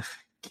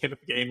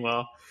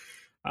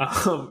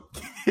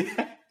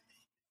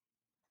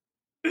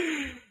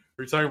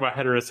 We're talking about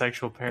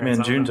heterosexual parents.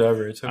 Man, June's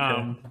over. It's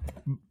okay.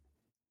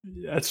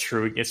 That's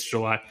true. It's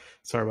July.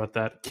 Sorry about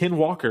that. Ken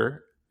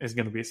Walker is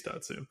going to be a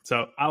stud soon.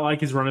 So I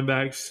like his running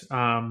backs. What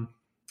do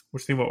you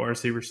think about wide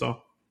receivers, Saul?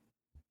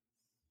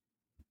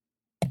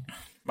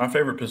 My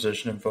favorite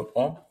position in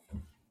football,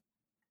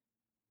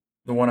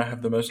 the one I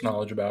have the most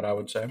knowledge about, I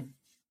would say.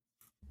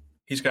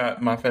 He's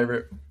got my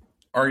favorite,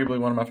 arguably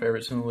one of my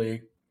favorites in the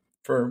league.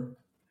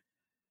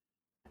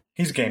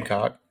 He's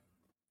Gamecock.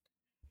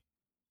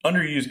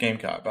 Underused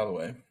Gamecock, by the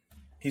way.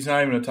 He's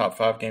not even a top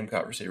 5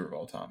 Gamecock receiver of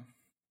all time.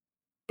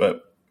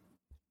 But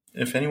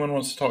if anyone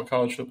wants to talk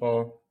college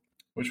football,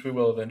 which we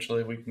will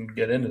eventually, we can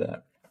get into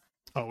that.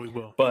 Oh, we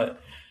will. But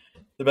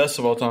the best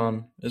of all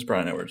time is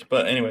Brian Edwards.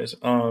 But anyways,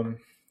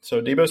 so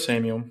Deebo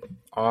Samuel,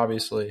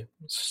 obviously,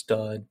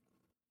 stud.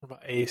 What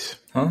about Ace?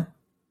 Huh?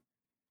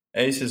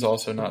 Ace is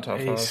also not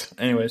top 5.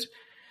 Anyways,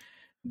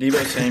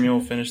 Deebo Samuel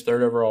finished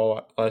 3rd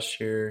overall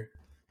last year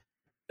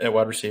at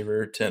wide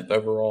receiver, 10th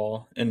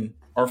overall in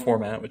our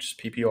format, which is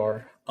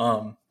PPR.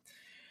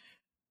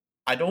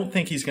 I don't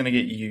think he's going to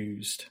get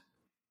used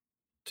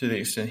to the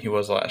extent he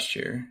was last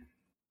year.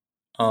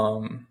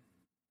 And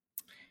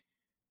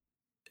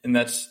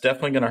that's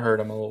definitely going to hurt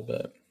him a little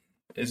bit.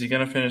 Is he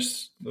going to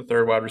finish the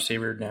 3rd wide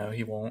receiver? No,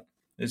 he won't.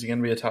 Is he going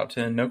to be a top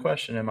 10? No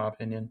question, in my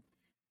opinion.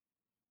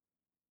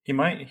 He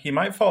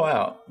might fall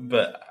out,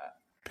 but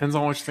depends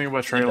on what you think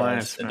about Trey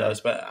Lance. It does,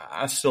 but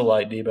I still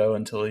like Deebo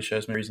until he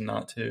shows me a reason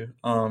not to.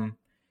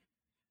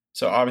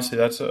 So obviously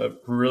that's a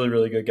really,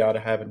 really good guy to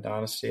have in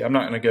Dynasty. I'm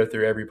not going to go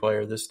through every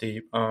player this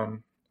deep,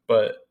 but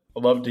I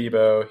love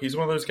Deebo. He's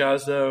one of those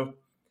guys, though.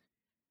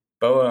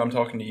 Boa, I'm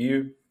talking to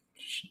you.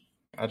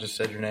 I just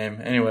said your name.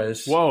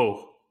 Anyways.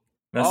 Whoa.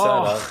 Messed that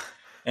up.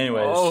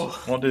 Anyways,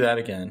 won't do that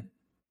again.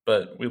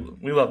 But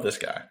we love this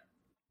guy.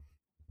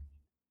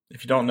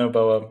 If you don't know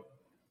Boa,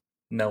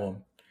 know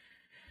him.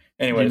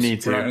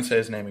 Anyways, we're not going to say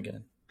his name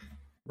again.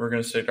 We're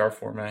going to stick to our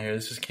format here.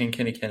 This is King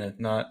Kenny Kenneth,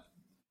 not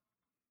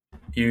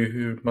you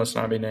who must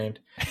not be named.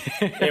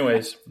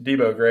 Anyways,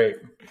 Deebo, great.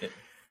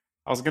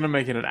 I was going to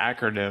make it an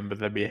acronym, but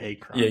that'd be a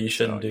hate crime. Yeah, you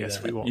shouldn't do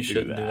that. You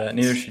shouldn't do that.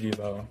 Neither should you,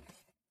 Boa.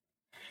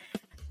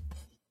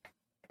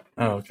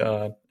 Oh,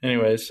 God.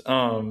 Anyways, if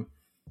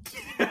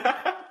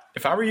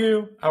I were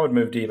you, I would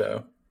move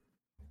Deebo.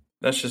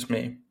 That's just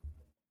me.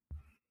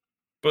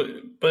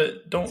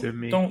 But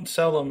don't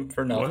sell him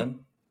for nothing. What?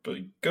 But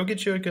go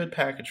get you a good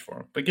package for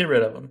him. But get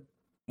rid of him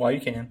while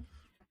you can.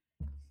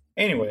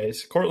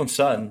 Anyways, Cortland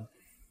Sutton.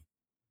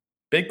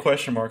 Big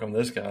question mark on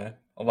this guy.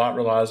 A lot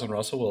relies on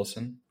Russell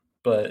Wilson,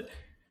 but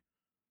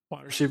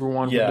wide receiver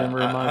 1 for yeah,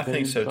 Denver, in my I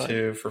opinion, think so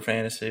too for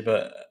fantasy.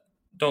 But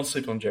don't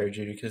sleep on Jerry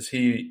Jeudy because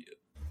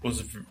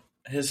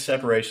his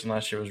separation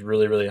last year was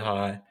really, really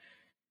high.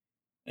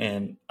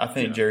 And I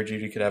think Jerry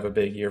Jeudy could have a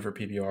big year for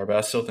PPR, but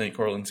I still think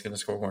Cortland's going to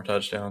score more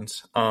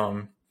touchdowns.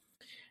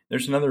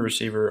 There's another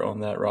receiver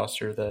on that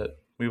roster that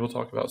we will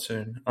talk about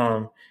soon.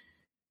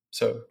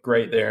 So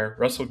great there.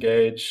 Russell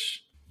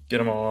Gage,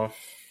 get him off.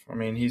 I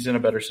mean, he's in a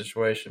better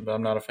situation, but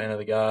I'm not a fan of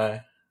the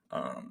guy.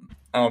 I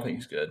don't think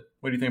he's good.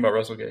 What do you think about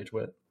Russell Gage,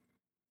 Whit?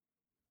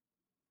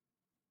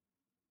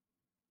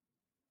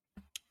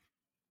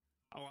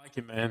 I like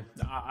it, man.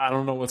 I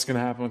don't know what's going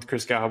to happen with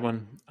Chris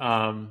Godwin.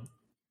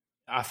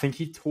 I think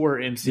he tore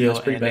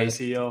MCL and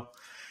ACL.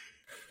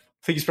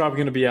 I think he's probably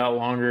going to be out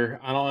longer.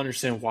 I don't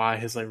understand why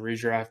his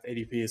redraft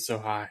ADP is so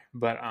high.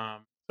 But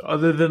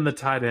other than the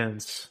tight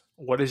ends,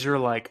 what is your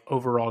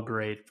overall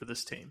grade for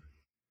this team?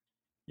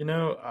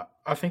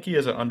 I think he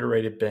has an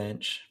underrated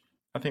bench.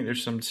 I think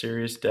there's some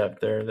serious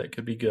depth there that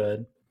could be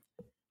good.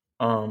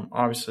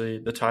 Obviously,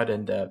 the tight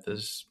end depth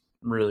is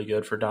really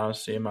good for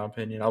Dynasty, in my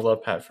opinion. I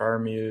love Pat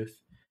Freiermuth.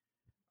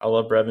 I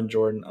love Brevin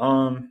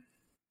Jordan.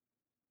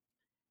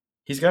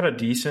 He's got a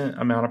decent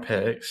amount of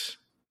picks,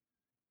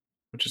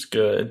 which is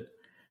good.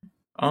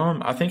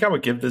 I think I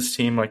would give this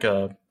team like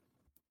a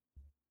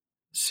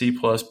C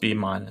plus B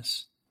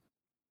minus.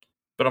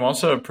 But I'm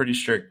also a pretty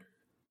strict.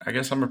 I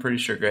guess I'm a pretty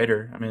strict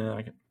grader. I mean,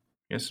 I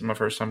guess it's my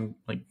first time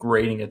like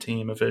grading a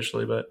team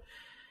officially, but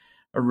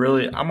I'm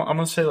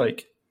gonna say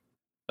like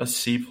a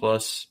C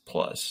plus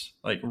plus,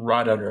 like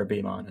right under a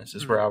B minus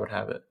is where I would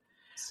have it.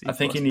 C I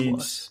think he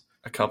needs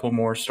a couple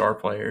more star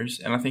players,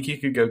 and I think he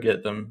could go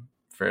get them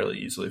fairly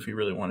easily if he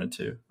really wanted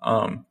to.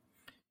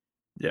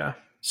 Yeah.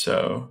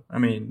 So I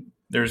mean,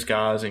 there's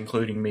guys,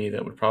 including me,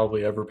 that would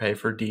probably overpay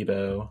for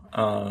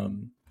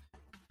Debo,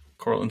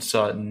 Cortland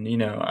Sutton. You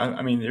know,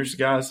 I mean, there's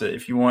guys that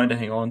if you wanted to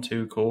hang on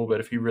to, cool. But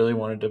if you really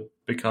wanted to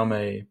become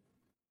a,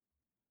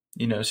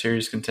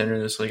 serious contender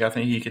in this league, I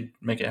think he could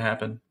make it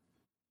happen.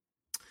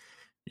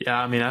 Yeah,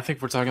 I mean, I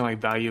think we're talking like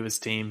value of his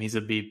team. He's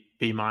a B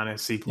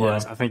minus, C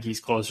plus. Yeah. I think he's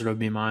closer to a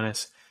B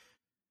minus.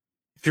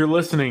 If you're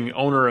listening,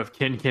 owner of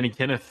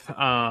Kenneth,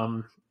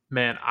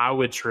 man, I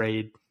would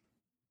trade.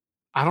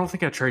 I don't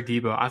think I trade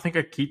Debo. I think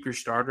I keep your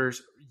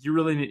starters. You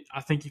really need.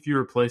 I think if you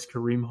replace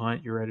Kareem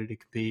Hunt, you're ready to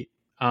compete.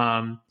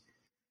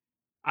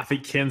 I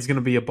think Ken's going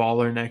to be a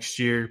baller next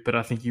year, but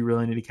I think you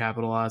really need to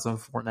capitalize on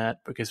Fournette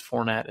because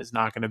Fournette is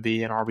not going to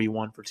be an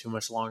RB1 for too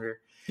much longer.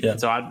 Yeah.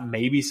 So I'd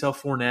maybe sell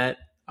Fournette.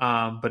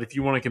 But if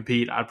you want to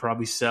compete, I'd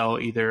probably sell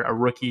either a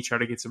rookie, try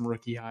to get some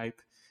rookie hype,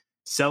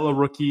 sell a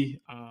rookie,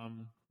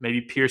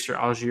 maybe Pierce or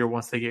Algier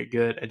once they get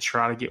good, and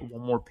try to get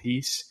one more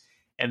piece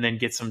and then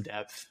get some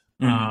depth.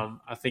 Mm-hmm.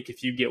 I think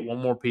if you get one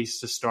more piece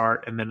to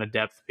start and then a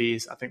depth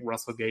piece, I think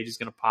Russell Gage is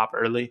going to pop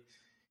early.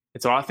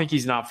 And so I think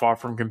he's not far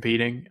from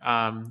competing.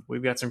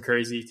 We've got some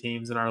crazy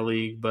teams in our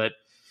league, but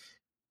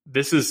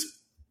this is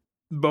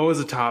Bo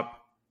is a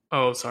top.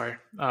 Oh, sorry.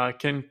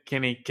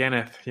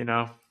 Kenneth,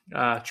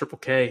 Triple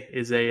K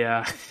is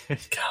a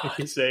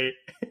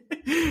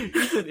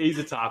he's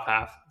a top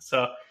half.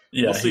 So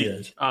yeah, we'll see. He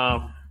is.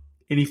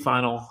 Any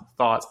final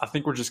thoughts? I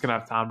think we're just gonna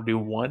have time to do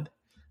one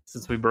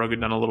since we broke it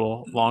down a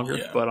little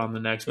longer. But on the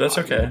next, that's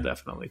okay. We'll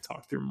definitely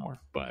talk through more.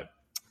 But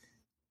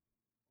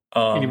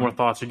any more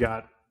thoughts you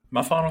got?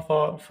 My final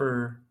thought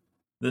for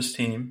this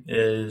team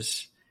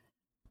is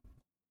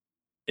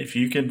if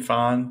you can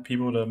find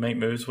people to make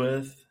moves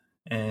with,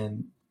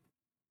 and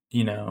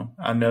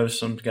I know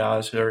some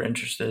guys who are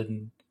interested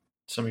in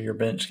some of your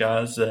bench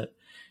guys that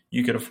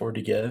you could afford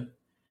to give.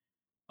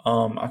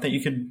 I think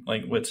you could,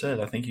 like Whit said,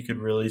 I think you could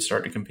really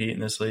start to compete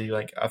in this league.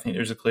 Like, I think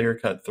there's a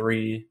clear-cut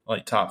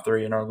top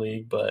three in our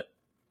league, but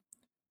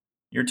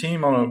your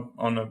team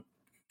on a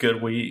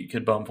good week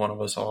could bump one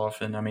of us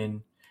off. And, I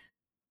mean,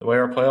 the way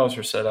our playoffs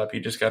are set up, you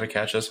just got to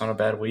catch us on a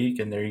bad week,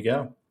 and there you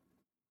go.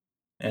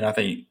 And I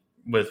think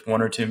with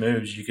one or two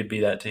moves, you could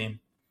be that team.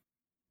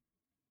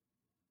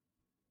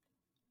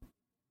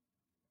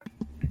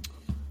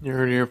 You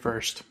heard it here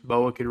first.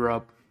 Boa could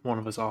rub one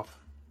of us off.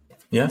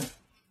 Yeah.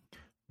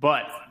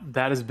 But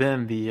that has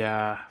been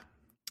the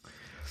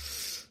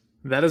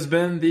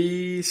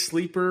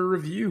sleeper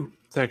review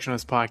section of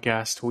this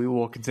podcast. We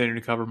will continue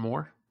to cover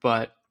more.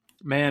 But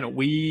man,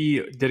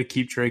 we did a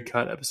keep trade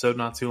cut episode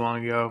not too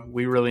long ago.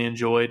 We really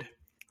enjoyed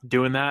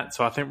doing that.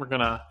 So I think we're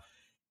gonna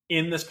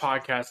end this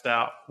podcast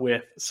out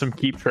with some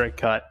keep trade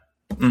cut.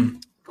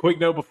 Quick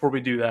note before we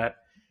do that.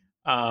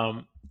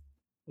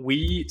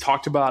 We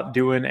talked about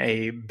doing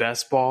a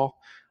best ball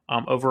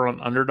over on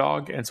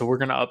Underdog, and so we're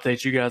going to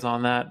update you guys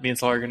on that. Me and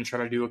Sawyer are going to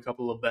try to do a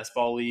couple of best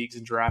ball leagues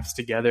and drafts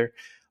together,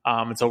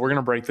 and so we're going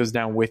to break those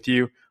down with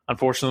you.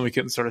 Unfortunately, we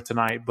couldn't start it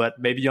tonight, but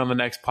maybe on the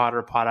next pod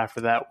or pod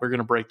after that, we're going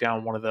to break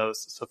down one of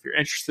those. So if you're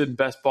interested in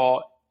best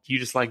ball, you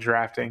just like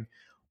drafting,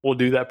 we'll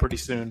do that pretty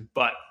soon.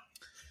 But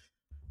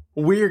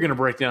we are going to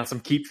break down some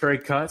keep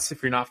trade cuts.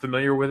 If you're not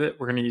familiar with it,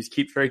 we're going to use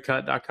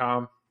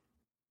keeptradecut.com.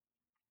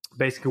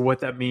 Basically,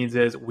 what that means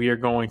is we are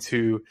going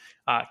to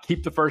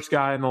keep the first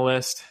guy in the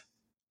list,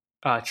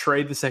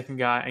 trade the second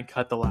guy, and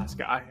cut the last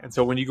guy. And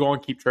so when you go on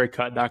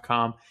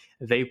keeptradecut.com,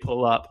 they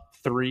pull up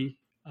three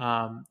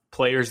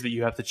players that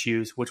you have to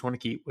choose which one to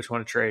keep, which one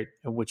to trade,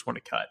 and which one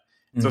to cut.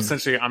 Mm-hmm. So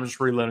essentially, I'm just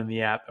reloading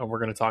the app, and we're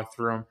going to talk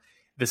through them.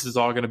 This is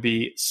all going to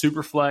be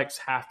super flex,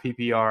 half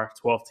PPR,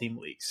 12-team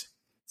leagues.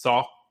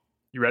 Saul,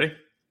 you ready?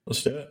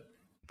 Let's do it.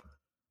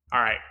 All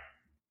right.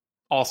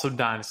 Also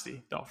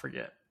Dynasty, don't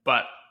forget.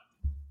 But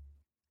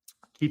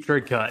keep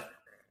trade cut.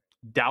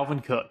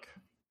 Dalvin Cook,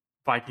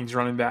 Vikings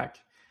running back.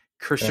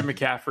 Christian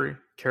McCaffrey,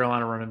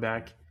 Carolina running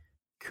back.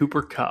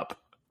 Cooper Kupp,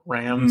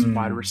 Rams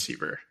wide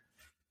receiver.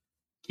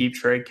 Keep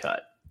trade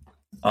cut.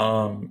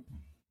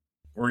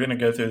 We're going to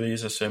go through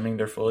these assuming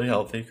they're fully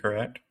healthy,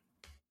 correct?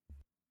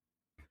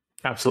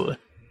 Absolutely.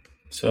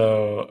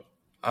 So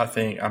I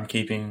think I'm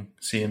keeping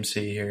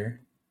CMC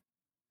here.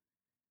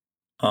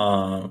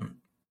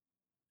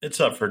 It's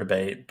up for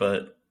debate,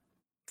 but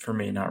for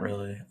me, not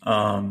really.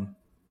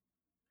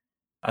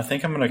 I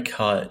think I'm going to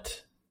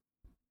cut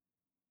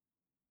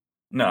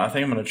No, I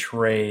think I'm going to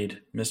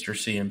trade Mr.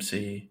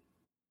 CMC.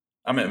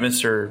 I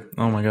mean,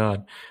 oh my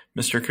God,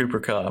 Mr. Cooper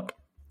Kupp.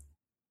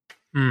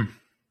 Hmm.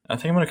 I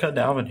think I'm going to cut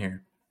Dalvin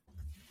here.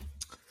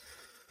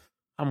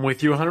 I'm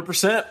with you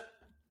 100%.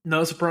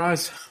 No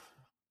surprise.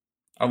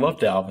 I love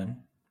Dalvin.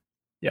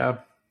 Yeah.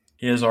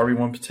 He has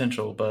RB1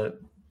 potential,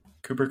 but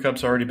Cooper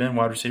Kupp's already been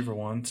wide receiver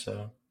 1,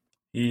 so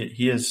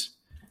he has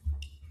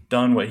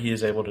done what he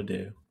is able to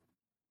do.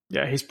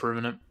 Yeah, he's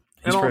proven it.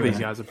 And all these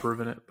guys have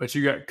proven it. But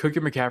you got Cook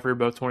and McCaffrey are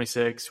both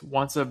 26.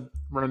 Once a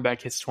running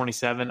back hits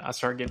 27, I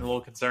start getting a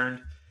little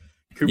concerned.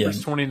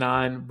 Cooper's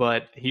 29,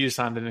 but he just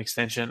signed an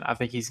extension. I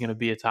think he's going to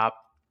be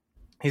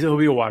he'll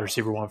be a wide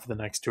receiver 1 for the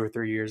next 2 or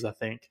 3 years, I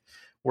think.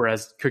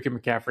 Whereas Cook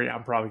and McCaffrey,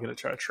 I'm probably going to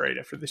try to trade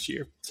after this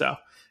year. So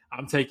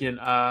I'm taking,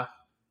 I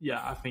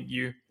think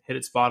you hit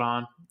it spot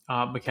on.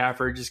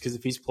 McCaffrey, just because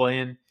if he's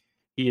playing,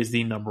 he is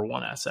the number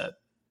 1 asset.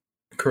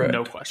 Correct.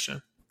 No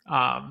question.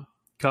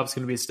 Kupp's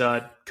going to be a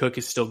stud. Cook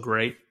is still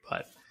great,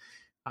 but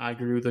I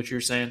agree with what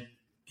you're saying.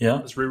 Yeah.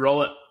 Let's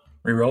re-roll it.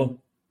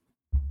 Re-roll.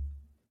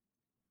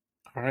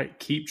 All right.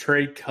 Keep,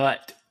 trade,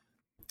 cut.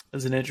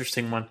 That's an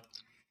interesting one.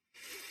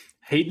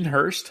 Hayden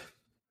Hurst,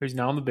 who's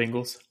now on the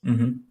Bengals.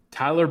 Mm-hmm.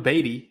 Tyler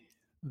Beatty,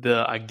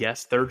 I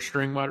guess, third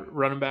string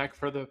running back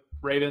for the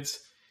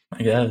Ravens.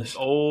 I guess.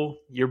 Oh,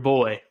 your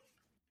boy,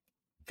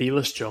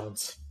 Velus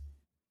Jones.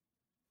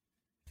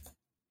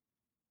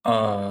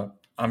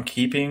 I'm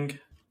keeping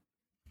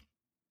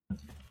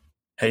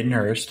Hayden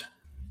Hurst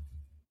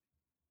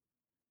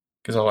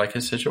because I like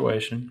his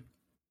situation.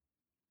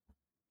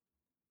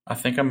 I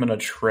think I'm going to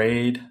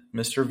trade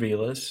Mr.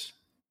 Velus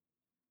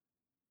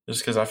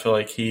just because I feel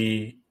like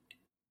he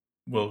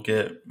will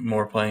get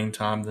more playing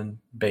time than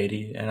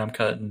Beatty, and I'm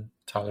cutting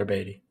Tyler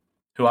Beatty,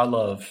 who I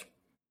love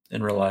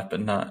in real life,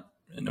 but not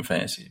in the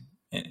fantasy.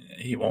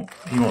 He won't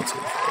see the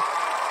trade.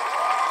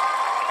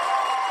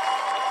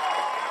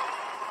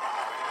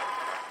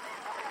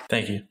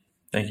 Thank you.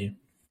 You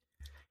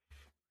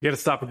got to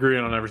stop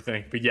agreeing on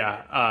everything. But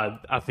yeah,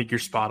 I think you're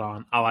spot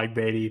on. I like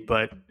Beatty,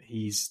 but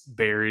he's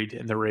buried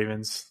in the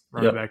Ravens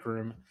running back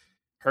room.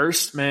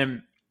 Hurst,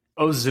 man,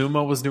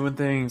 Ozuma was doing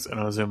things,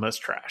 and Ozuma's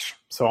trash.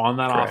 So on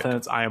that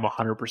offense, I am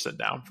 100%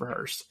 down for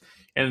Hurst.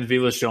 And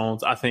Velus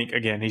Jones, I think,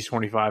 again, he's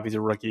 25. He's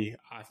a rookie.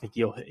 I think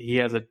he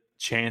has a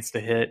chance to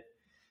hit.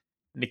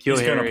 N'Keal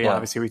Harry,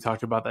 obviously, we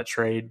talked about that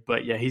trade.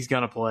 But yeah, he's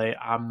going to play.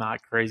 I'm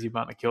not crazy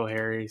about N'Keal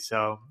Harry.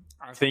 So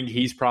I think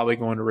he's probably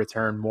going to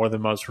return more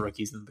than most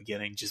rookies in the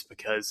beginning just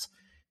because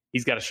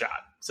he's got a shot.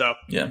 So,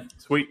 yeah,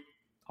 sweet.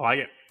 I like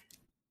it.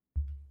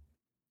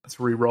 Let's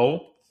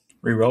re-roll.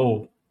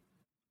 We'll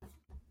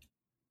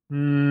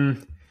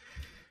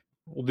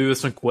do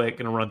this one quick.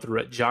 Going to run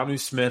through it. Jonnu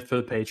Smith for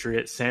the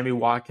Patriots. Sammy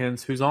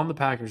Watkins, who's on the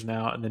Packers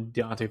now, and then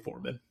Deontay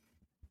Foreman,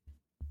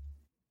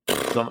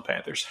 who's on the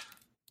Panthers.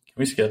 Can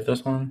we skip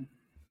this one?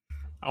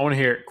 I want to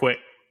hear it quick.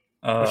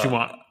 What you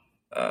want?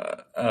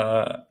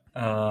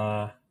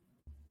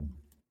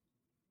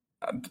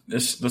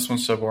 This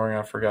one's so boring.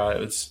 I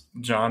forgot. It's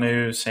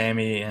Jonnu,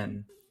 Sammy,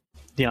 and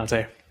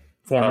Deontay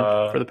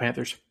Foreman for the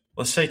Panthers.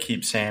 Let's say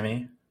keep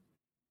Sammy.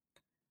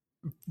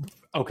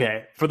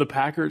 Okay, for the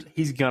Packers,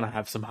 he's gonna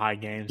have some high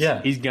games.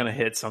 Yeah, he's gonna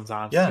hit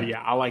sometimes. Yeah, so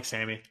yeah, I like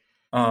Sammy.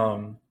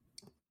 Jonnu,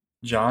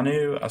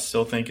 I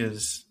still think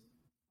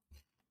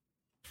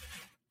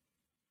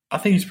I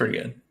think he's pretty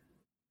good.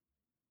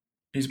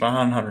 He's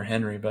behind Hunter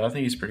Henry, but I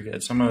think he's pretty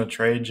good. So I'm gonna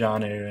trade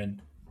Jonnu,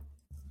 and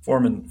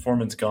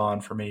Foreman's gone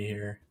for me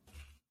here.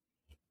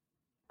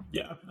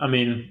 Yeah, I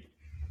mean,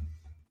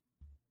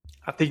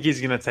 I think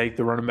he's gonna take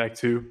the running back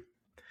 2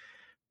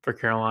 for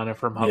Carolina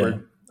from Hubbard.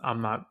 Yeah.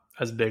 I'm not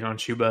as big on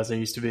Chuba as I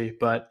used to be,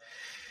 but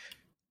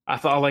I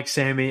thought I like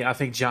Sammy. I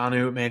think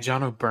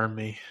Jonnu burned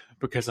me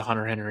because of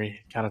Hunter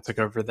Henry kind of took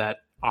over that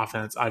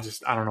offense. I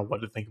don't know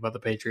what to think about the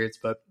Patriots,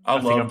 but I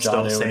love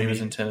Jonnu when he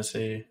was in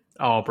Tennessee.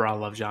 Oh, bro, I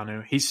love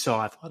Jonnu. He's so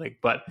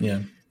athletic, but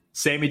yeah,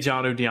 Sammy,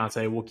 Jonnu,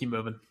 Deontay, we'll keep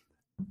moving.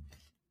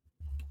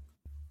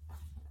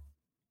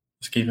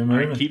 Let's keep it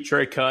moving. Right, keep,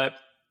 trade, cut.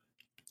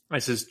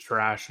 This is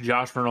trash.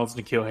 Josh Reynolds,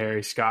 N'Keal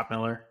Harry, Scott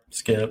Miller.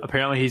 Skip.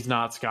 Apparently he's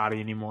not Scotty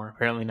anymore.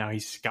 Apparently now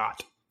he's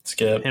Scott.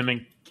 Skip. Him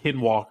and Kid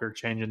Walker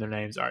changing their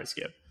names. All right,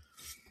 skip.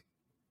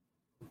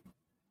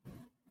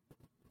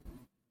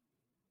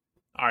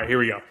 All right, here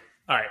we go.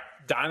 All right,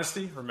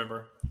 Dynasty,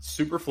 remember,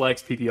 Super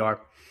Flex PPR,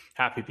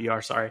 half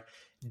PPR, sorry.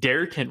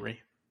 Derrick Henry,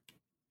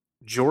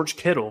 George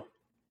Kittle,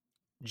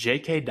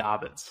 J.K.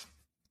 Dobbins.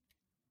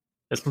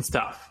 This one's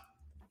tough.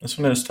 This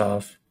one is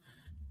tough.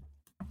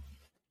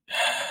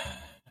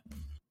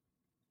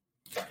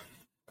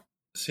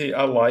 See,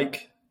 I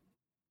like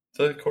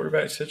the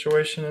quarterback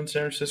situation in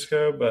San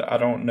Francisco, but I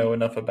don't know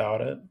enough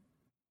about it.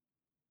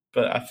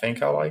 But I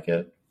think I like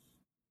it.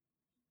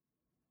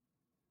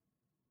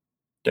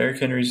 Derrick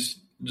Henry's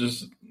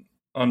just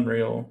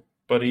unreal,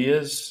 but he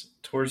is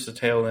towards the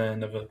tail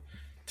end of a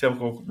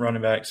typical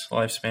running back's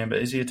lifespan. But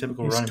is he a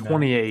typical running back? He's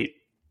 28.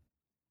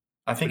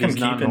 I think I'm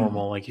keeping not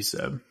normal, like you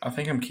said. I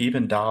think I'm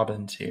keeping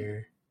Dobbins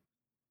here.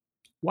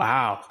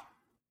 Wow.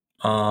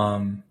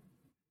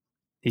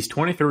 He's He's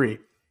 23.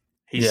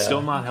 He's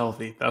still not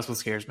healthy. That's what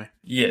scares me.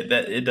 Yeah,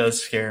 it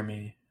does scare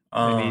me.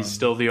 And he's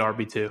still the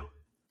RB2.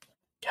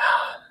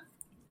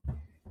 God.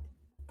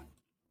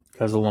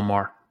 Because of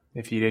Lamar,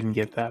 if you didn't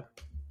get that.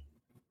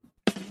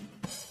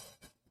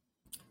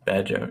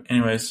 Bad joke.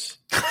 Anyways,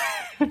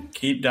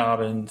 keep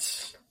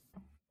Dobbins.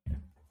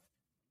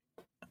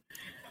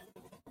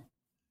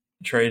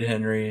 Trade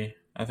Henry.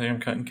 I think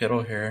I'm cutting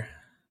Kittle here.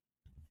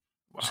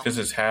 Wow. Just because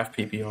it's half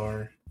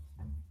PPR.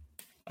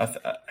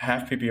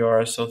 Half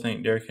PPR, I still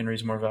think Derrick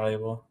Henry's more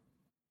valuable.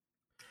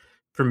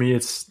 For me,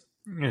 it's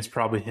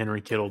probably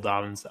Henry, Kittle,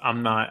 Dobbins.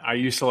 I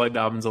used to like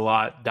Dobbins a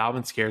lot.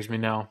 Dobbins scares me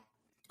now.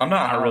 I'm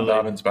not high on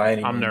Dobbins by any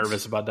means. I'm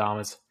nervous about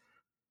Dobbins.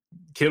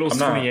 Kittle's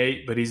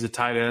 28, but he's a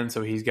tight end,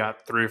 so he's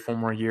got 3 or 4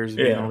 more years of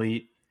being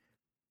elite.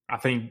 I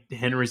think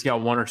Henry's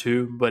got 1 or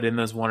 2, but in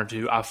those 1 or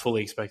 2, I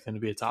fully expect him to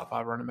be a top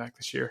 5 running back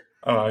this year.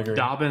 Oh, I agree.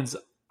 Dobbins,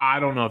 I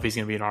don't know if he's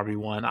going to be an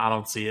RB1. I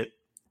don't see it.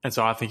 And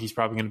so I think he's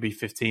probably going to be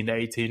 15 to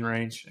 18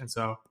 range. And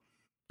so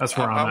that's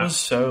where I'm at. I was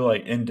so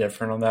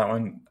indifferent on that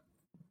one.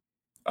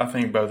 I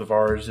think both of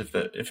ours, if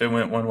it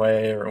went one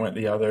way or it went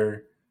the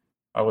other,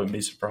 I wouldn't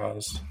be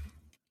surprised.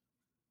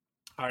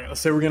 All right, let's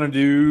say we're going to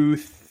do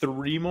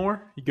 3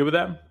 more. You good with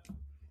that?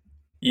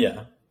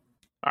 Yeah.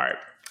 All right.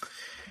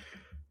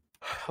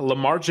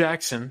 Lamar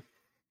Jackson,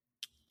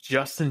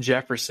 Justin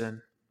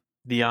Jefferson,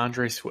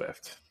 DeAndre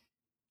Swift.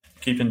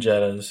 Keeping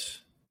Jettas.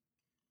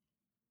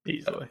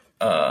 Easily.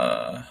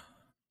 I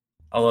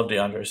love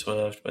DeAndre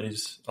Swift, but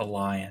he's a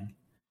lion.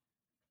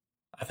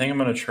 I think I'm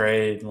going to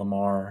trade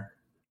Lamar.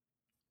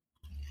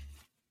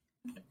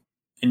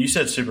 And you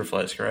said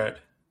Superflex, correct?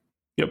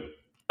 Yep.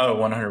 Oh,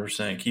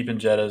 100%. Keeping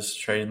Jettas,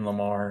 trading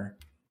Lamar,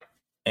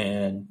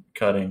 and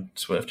cutting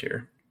Swift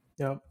here.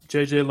 Yep.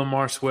 JJ,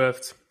 Lamar,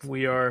 Swift.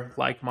 We are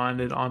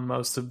like-minded on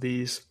most of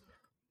these.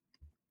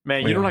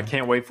 Man, you know what I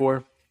can't wait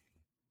for?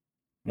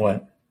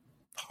 What?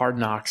 Hard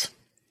Knocks.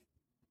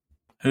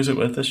 Who's it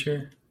with this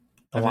year?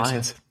 The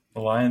Lions.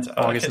 The Lions?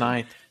 August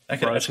 9th.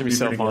 That should be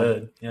so fun.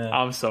 Good. Yeah.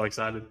 I'm so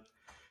excited.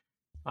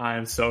 I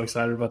am so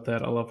excited about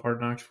that. I love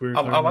Hard Knocks.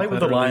 I like what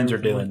the Lions are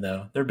doing,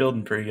 though. They're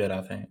building pretty good,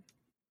 I think.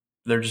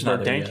 They're just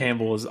not there yet. Dan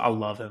Campbell I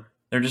love him.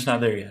 They're just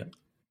not there yet.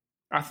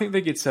 I think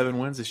they get 7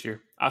 wins this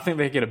year. I think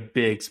they get a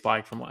big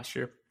spike from last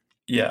year.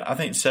 Yeah, I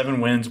think 7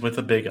 wins with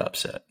a big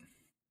upset.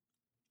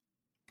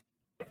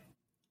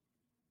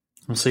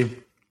 We'll see.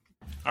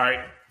 All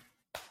right.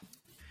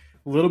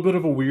 A little bit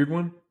of a weird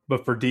one,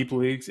 but for deep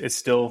leagues, it's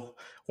still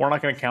 – we're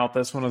not going to count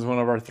this one as one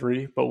of our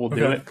 3, but we'll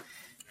do it.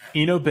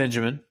 Eno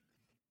Benjamin,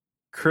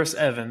 Chris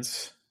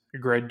Evans,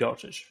 Greg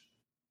Dulcich.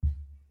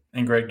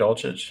 And Greg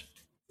Dulcich?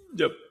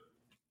 Yep.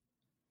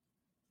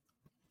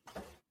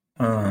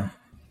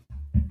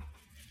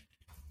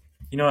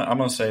 You know what? I'm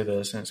going to say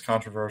this, and it's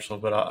controversial,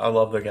 but I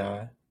love the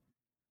guy.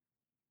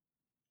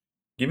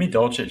 Give me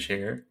Dulcich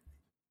here.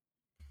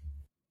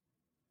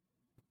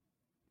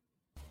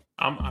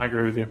 I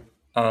agree with you.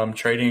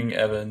 Trading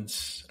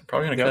Evans.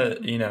 Probably going to cut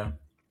Eno.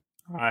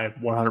 I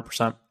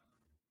 100%.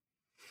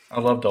 I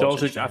love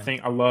Dulcich.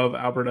 I love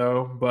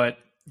Alberto, but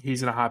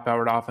he's in a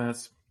high-powered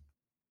offense.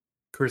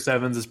 Chris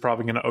Evans is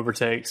probably going to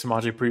overtake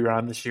Samaje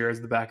Perine this year as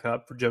the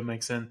backup for Joe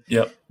Mixon.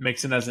 Yep.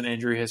 Mixon has an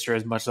injury history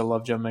as much as I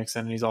love Joe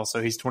Mixon,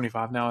 and he's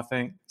 25 now, I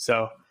think.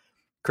 So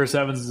Chris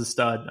Evans is a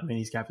stud. I mean,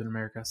 he's Captain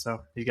America,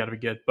 so he's got to be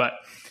good. But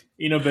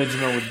Eno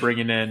Benjamin with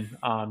bringing in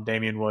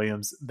Damian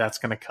Williams, that's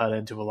going to cut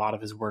into a lot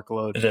of his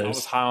workload. I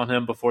was high on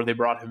him before they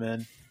brought him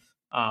in.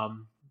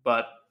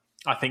 But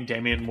I think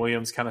Damian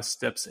Williams kind of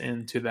steps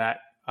into that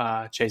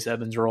Chase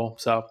Evans role.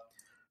 So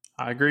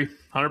I agree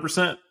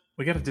 100%.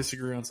 We got to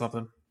disagree on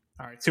something.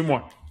 All right, 2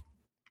 more.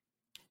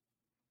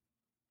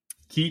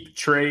 Keep,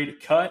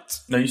 trade, cut.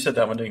 No, you said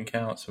that one didn't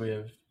count, so we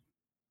have...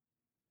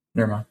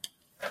 Never mind.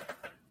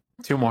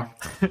 2 more.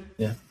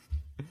 Yeah.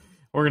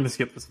 We're going to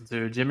skip this one,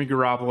 too. Jimmy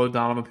Garoppolo,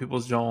 Donovan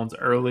Peoples-Jones,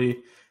 early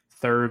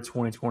 3rd,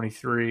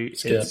 2023.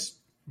 Skip. It's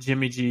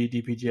Jimmy G,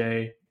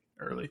 DPJ,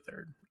 early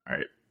 3rd. All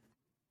right.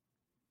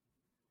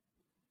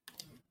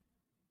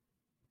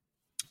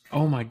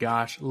 Oh, my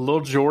gosh.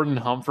 Lil Jordan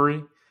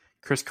Humphrey,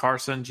 Chris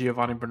Carson,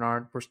 Giovanni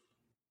Bernard.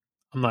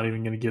 I'm not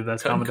even going to give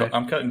that comment.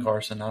 I'm cutting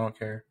Carson. I don't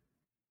care.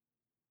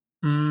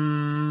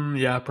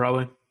 Yeah,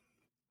 probably.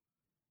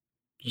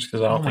 Just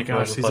because I don't think. Oh my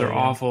gosh, these are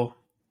awful.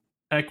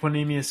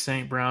 Equinemius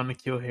St. Brown,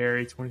 N'Keal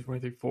Harry,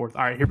 2023 4th.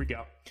 All right, here we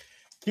go.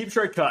 Keep,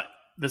 trade, cut.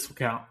 This will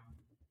count.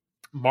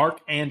 Mark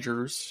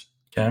Andrews.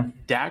 Okay.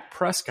 Dak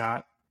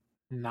Prescott.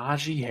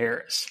 Najee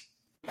Harris.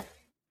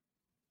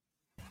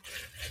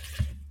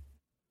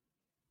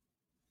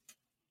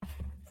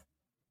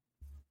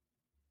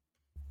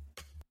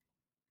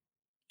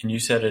 And you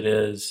said it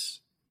is.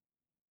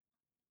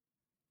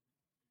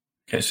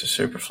 Okay, so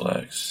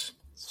Superflex.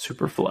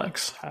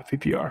 Superflex, half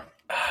PPR.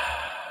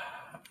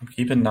 I'm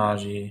keeping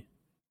Najee,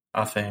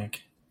 I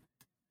think.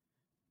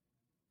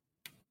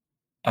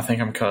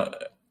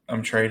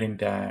 I'm trading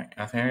Dak.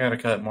 I think I got to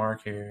cut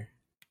Mark here.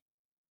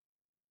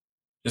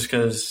 Just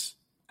because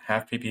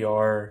half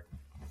PPR.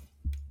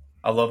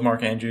 I love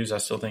Mark Andrews. I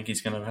still think he's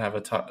going to have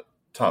a top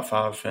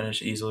 5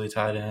 finish, easily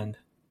tight end.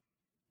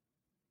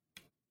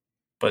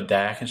 But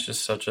Dak is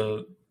just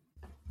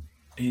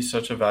he's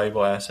such a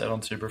valuable asset on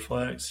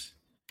Superflex.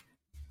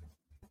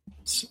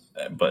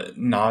 But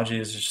Najee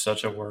is just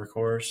such a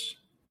workhorse.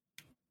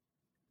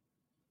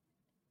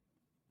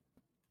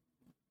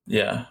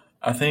 Yeah,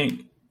 I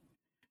think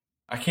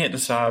I can't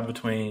decide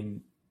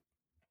between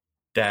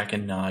Dak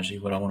and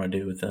Najee what I want to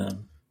do with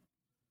them.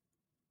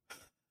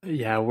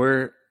 Yeah,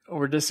 we're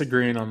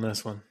disagreeing on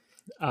this one.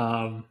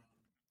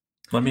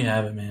 Let me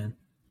have it, man.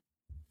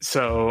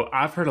 So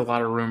I've heard a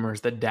lot of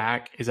rumors that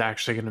Dak is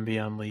actually going to be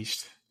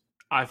unleashed.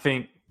 I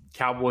think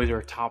Cowboys are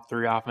a top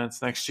 3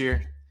 offense next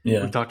year.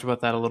 Yeah, we talked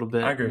about that a little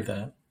bit. I agree with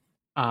that.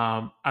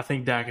 I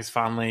think Dak is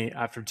finally,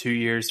 after 2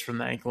 years from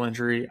the ankle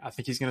injury, I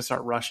think he's going to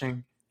start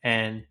rushing.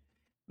 And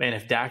man,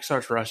 if Dak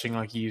starts rushing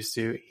like he used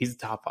to, he's a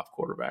top 5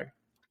 quarterback.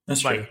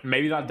 That's true.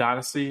 Maybe not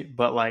dynasty,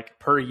 but like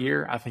per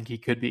year, I think he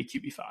could be a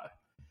QB5.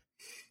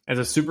 As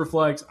a super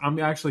flex, I'm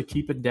actually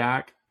keeping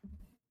Dak.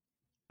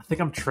 I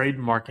think I'm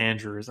trading Mark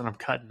Andrews and I'm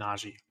cutting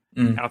Najee.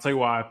 And I'll tell you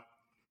why.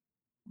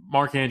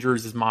 Mark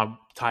Andrews is my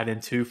tight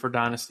end 2 for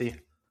dynasty.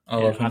 I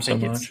love him so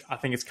much. I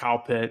think it's Kyle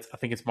Pitts. I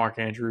think it's Mark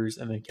Andrews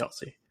and then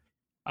Kelsey.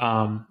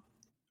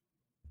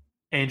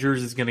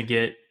 Andrews is going to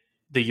get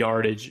the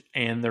yardage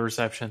and the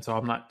reception, so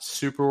I'm not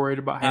super worried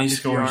about how he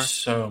scores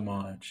so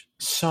much.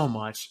 So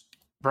much.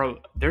 Bro,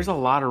 there's a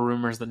lot of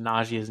rumors that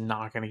Najee is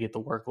not going to get the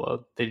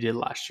workload they did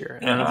last year.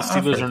 And I know the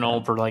Steelers are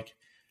known for like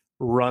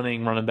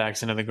running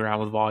backs into the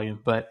ground with volume,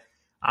 but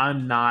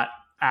I'm not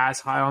as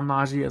high on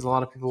Najee as a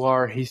lot of people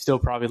are. He's still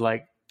probably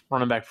like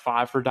running back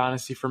 5 for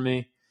dynasty for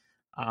me.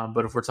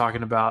 But if we're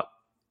talking about,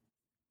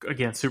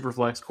 again, super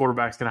flex,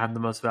 quarterback's going to have the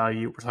most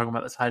value. We're talking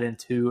about the tight end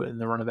 2 and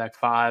the running back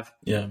 5.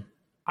 Yeah.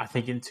 I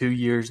think in 2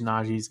 years,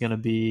 Najee's going to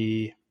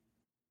be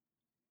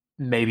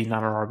maybe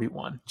not an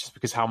RB1 just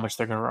because how much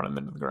they're going to run him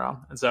into the ground.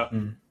 And so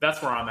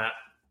that's where I'm at.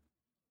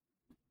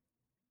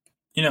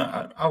 You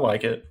know, I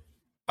like it.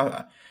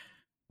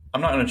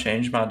 I'm not going to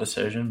change my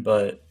decision,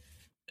 but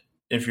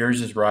if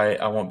yours is right,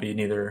 I won't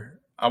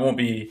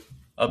be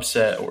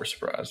upset or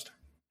surprised.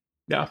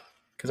 Yeah.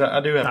 Because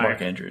I do have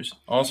Mark Andrews.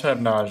 I also have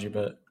Najee,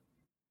 but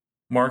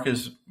Mark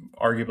is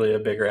arguably a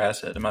bigger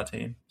asset to my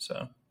team.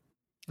 So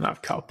I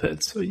have Kyle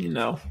Pitts, so you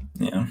know.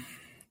 Yeah.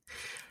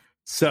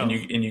 So and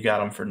you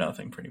got him for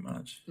nothing, pretty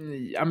much.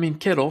 I mean,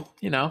 Kittle,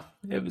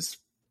 it was.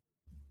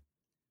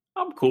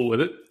 I'm cool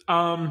with it.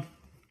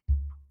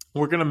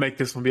 We're gonna make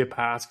this one be a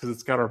pass because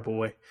it's got our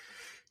boy.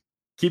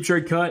 Keep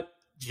trade cut.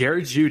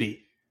 Jerry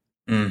Jeudy,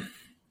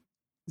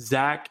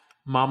 Zach,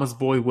 Mama's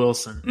boy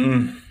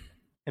Wilson,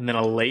 and then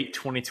a late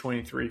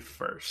 2023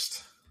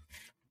 first.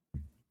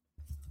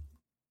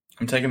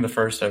 I'm taking the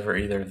first over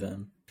either of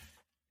them.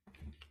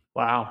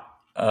 Wow.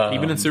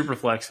 Even in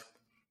Superflex.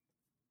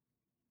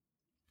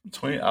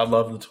 I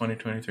love the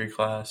 2023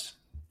 class.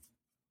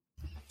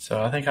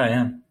 So I think I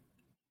am.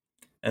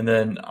 And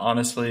then,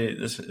 honestly,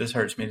 this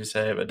hurts me to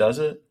say it, but does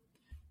it?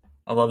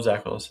 I love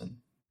Zach Wilson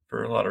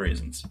for a lot of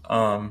reasons.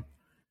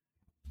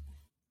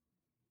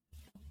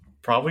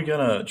 Probably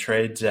going to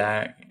trade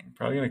Zach.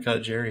 Probably going to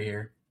cut Jerry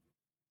here.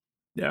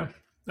 Yeah.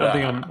 I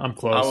think I'm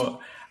close.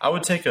 I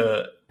would take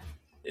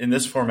in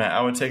this format,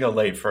 I would take a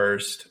late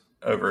first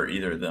over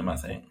either of them, I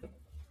think.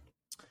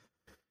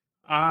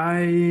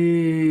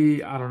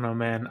 I don't know,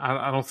 man.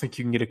 I don't think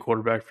you can get a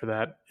quarterback for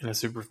that in a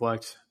super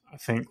flex. I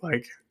think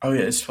oh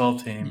yeah, it's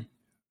 12 team.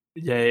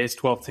 Yeah, it's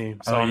 12 team.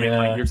 So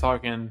you're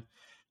talking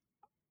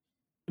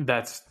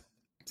that's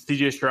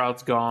CJ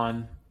Stroud's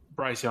gone,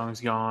 Bryce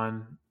Young's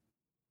gone.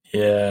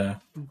 Yeah.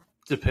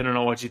 Depending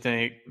on what you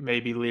think,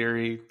 maybe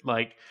Leary,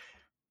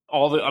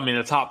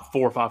 the top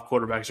 4 or 5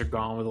 quarterbacks are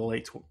gone with a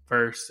late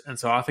first. And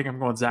so I think I'm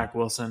going Zach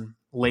Wilson,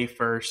 late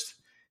first,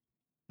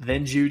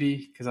 then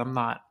Jeudy, because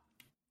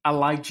I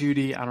like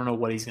Jeudy. I don't know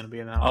what he's going to be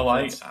in that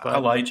offense. I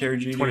like Jerry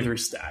Jeudy. 23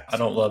 stacked. I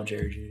don't love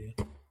Jerry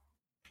Jeudy.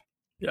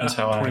 Yeah, that's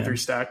how 23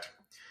 stacked.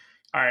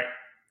 All right,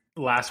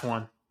 last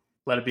one.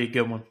 Let it be a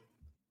good one.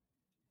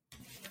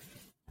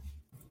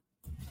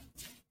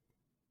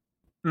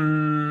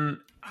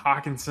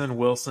 Hawkinson,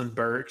 Wilson,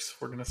 Burks.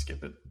 We're going to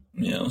skip it.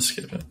 Yeah, let's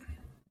skip it.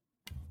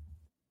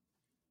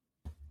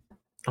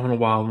 I'm going to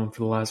wild one for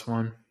the last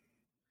one.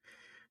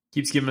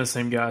 Keeps giving us the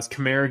same guys.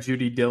 Kamara,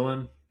 Jeudy,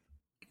 Dillon.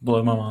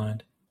 Blow my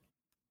mind.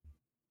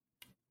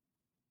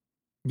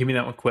 Give me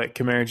that one quick.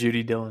 Kamara,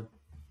 Jeudy, Dillon.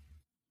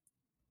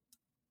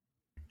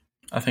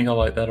 I think I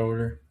like that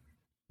order.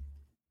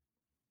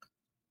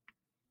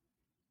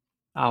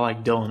 I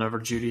like Dillon over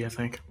Jeudy, I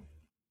think.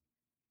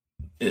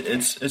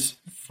 It's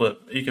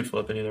flip. You could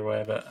flip it either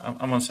way, but I'm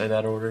going to say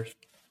that order.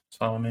 That's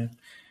fine with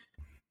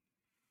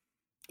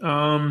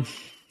me.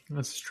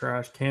 This is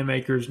trash. Cam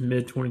Akers,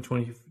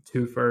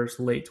 mid-2022 first,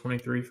 late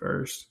 23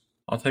 first.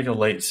 I'll take a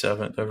late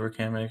 7th over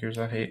Cam Akers.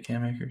 I hate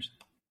Cam Akers.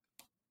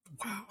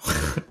 Wow.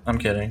 I'm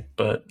kidding,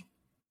 but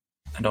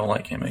I don't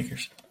like Cam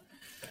Akers.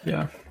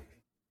 Yeah.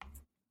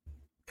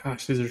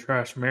 Gosh, these are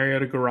trash.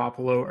 Mariota,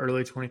 Garoppolo,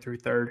 early 23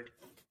 third.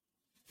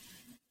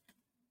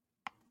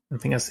 I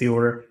think that's the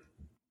order.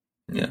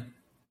 Yeah.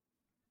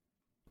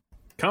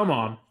 Come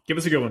on. Give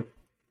us a good one.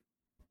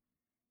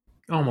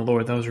 Oh, my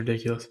Lord. That was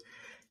ridiculous.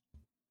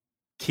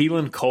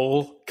 Keelan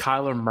Cole,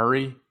 Kyler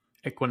Murray,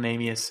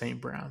 Equanimeous St.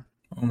 Brown.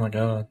 Oh, my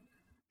God.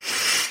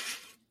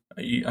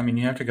 You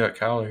have to gut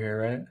Kyler here,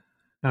 right?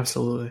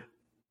 Absolutely.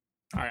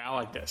 All right, I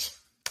like this.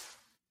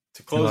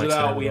 To close it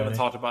out, we haven't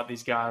talked about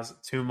these guys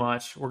too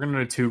much. We're going to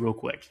do two real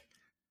quick.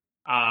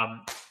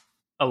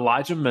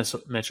 Elijah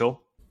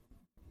Mitchell,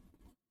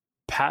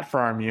 Pat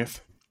Freiermuth,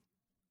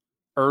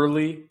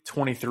 early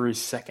 23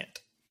 second.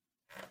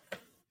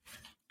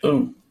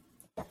 Ooh.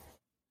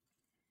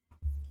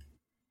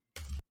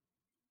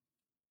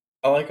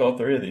 I like all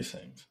three of these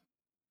things.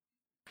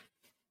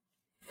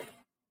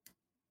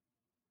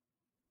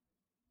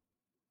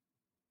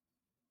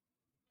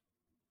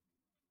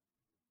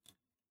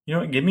 You know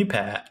what? Give me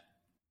Pat.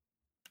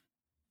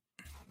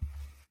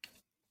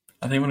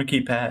 I think I'm going to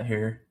keep Pat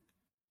here.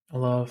 I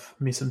love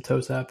me some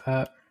toast at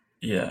Pat.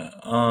 Yeah.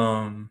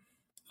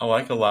 I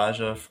like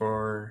Elijah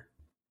for...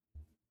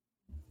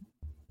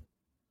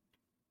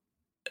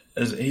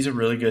 He's a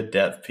really good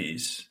depth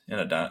piece in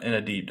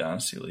a deep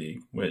dynasty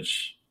league,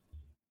 which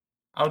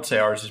I would say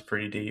ours is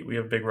pretty deep. We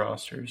have big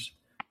rosters.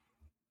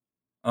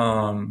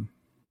 I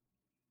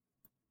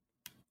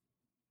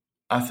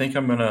think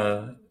I'm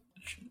gonna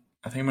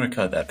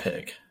cut that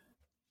pick,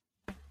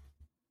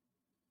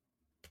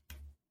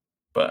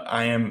 but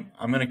I'm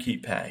gonna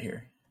keep Pat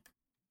here.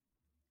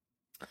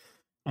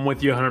 I'm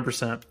with you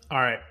 100%. All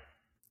right,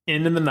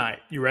 end of the night.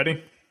 You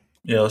ready?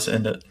 Yeah, let's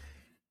end it.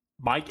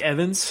 Mike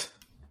Evans,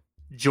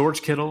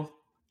 George Kittle,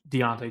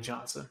 Deontay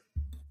Johnson.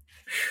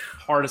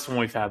 Hardest one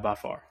we've had by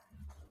far.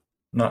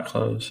 Not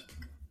close.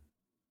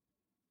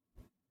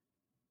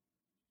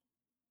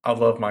 I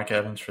love Mike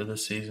Evans for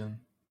this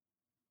season.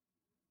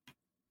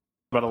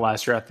 But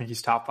last year, I think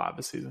he's top 5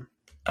 this season.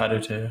 I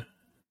do too.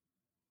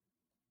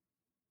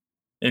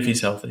 If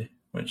he's healthy,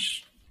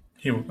 which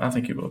I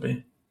think he will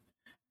be.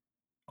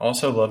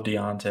 Also love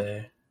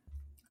Deontay.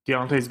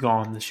 Deontay's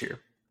gone this year.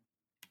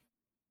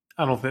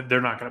 I don't think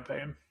they're not going to pay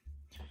him.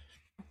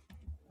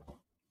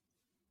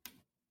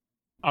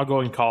 I'll go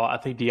and call it. I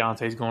think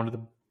Deontay's going to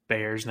the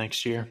Bears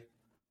next year.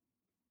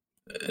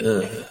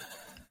 Ugh.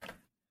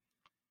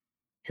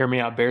 Hear me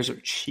out. Bears or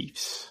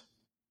Chiefs?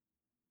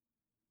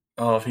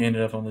 Oh, if he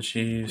ended up on the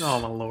Chiefs. Oh,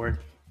 my Lord.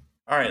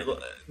 All right,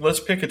 let's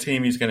pick a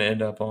team he's going to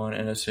end up on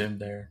and assume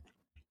there.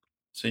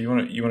 So you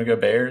want to go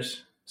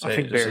Bears? I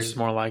think Bears is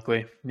more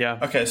likely. Yeah.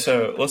 Okay,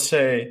 so let's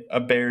say a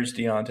Bears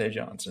Deontay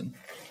Johnson.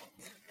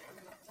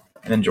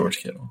 And then George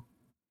Kittle.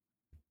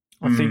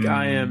 I think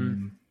I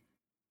am...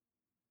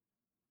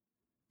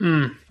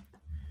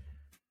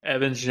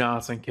 Evans,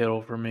 Johnson,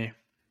 Kittle for me.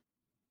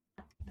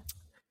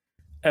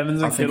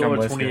 Evans and Kittle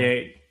are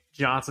 28.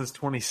 Johnson's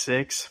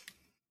 26.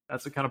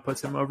 That's what kind of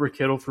puts him over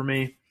Kittle for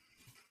me.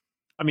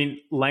 I mean,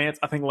 Lance,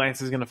 I think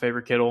Lance is going to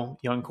favor Kittle.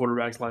 Young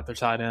quarterbacks like their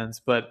tight ends,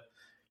 but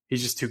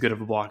he's just too good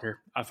of a blocker.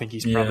 I think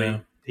he's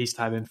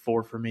tight end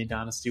 4 for me,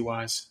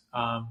 dynasty-wise.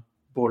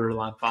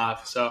 Borderline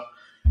 5. So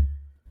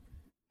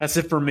that's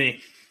it for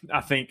me.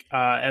 I think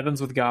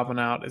Evans with Goblin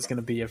out is going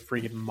to be a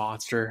freaking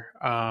monster.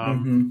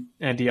 And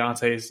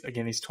Deontay's,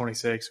 again, he's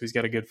 26. So he's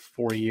got a good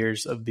 4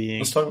 years of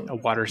being a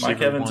wide receiver.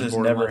 Mike Evans has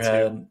never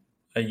had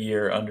a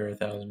year under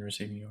 1,000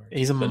 receiving yards.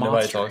 He's a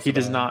monster. He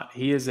does not.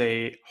 He is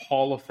a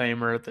Hall of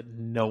Famer that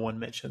no one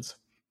mentions.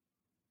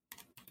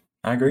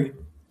 I agree.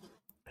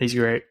 He's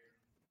great.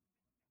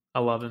 I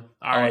love him.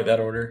 I like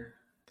that order.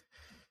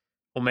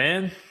 Well,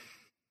 man,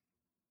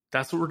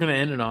 that's what we're going to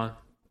end it on.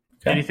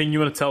 Okay. Anything you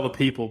want to tell the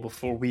people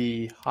before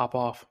we hop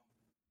off?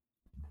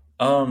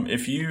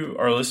 If you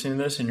are listening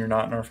to this and you're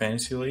not in our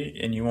fantasy league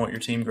and you want your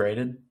team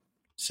graded,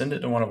 send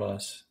it to one of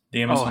us.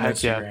 DM us on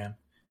Instagram. Yeah.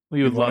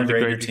 We would love to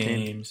grade your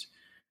teams.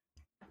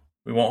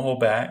 We won't hold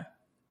back.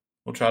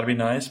 We'll try to be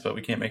nice, but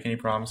we can't make any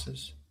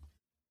promises.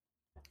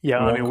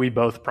 Yeah, we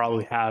both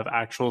probably have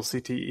actual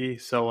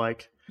CTE, so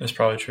that's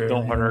probably true.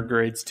 Don't hurt our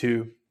grades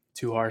too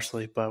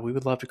harshly, but we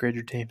would love to grade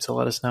your team, so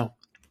let us know.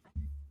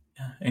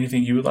 Yeah.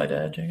 Anything you would like to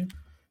add, Jacob?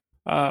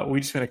 We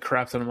just made a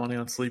crap ton of money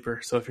on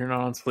Sleeper, so if you're not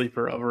on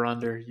Sleeper over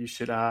under, you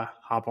should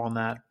hop on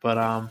that.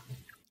 But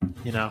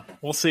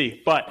we'll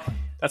see. But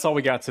that's all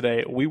we got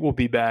today. We will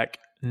be back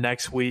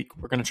next week.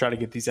 We're going to try to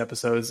get these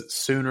episodes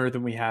sooner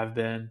than we have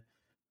been,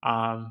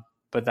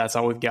 but that's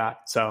all we've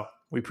got. So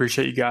we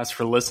appreciate you guys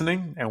for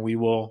listening, and we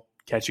will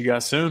catch you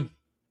guys soon.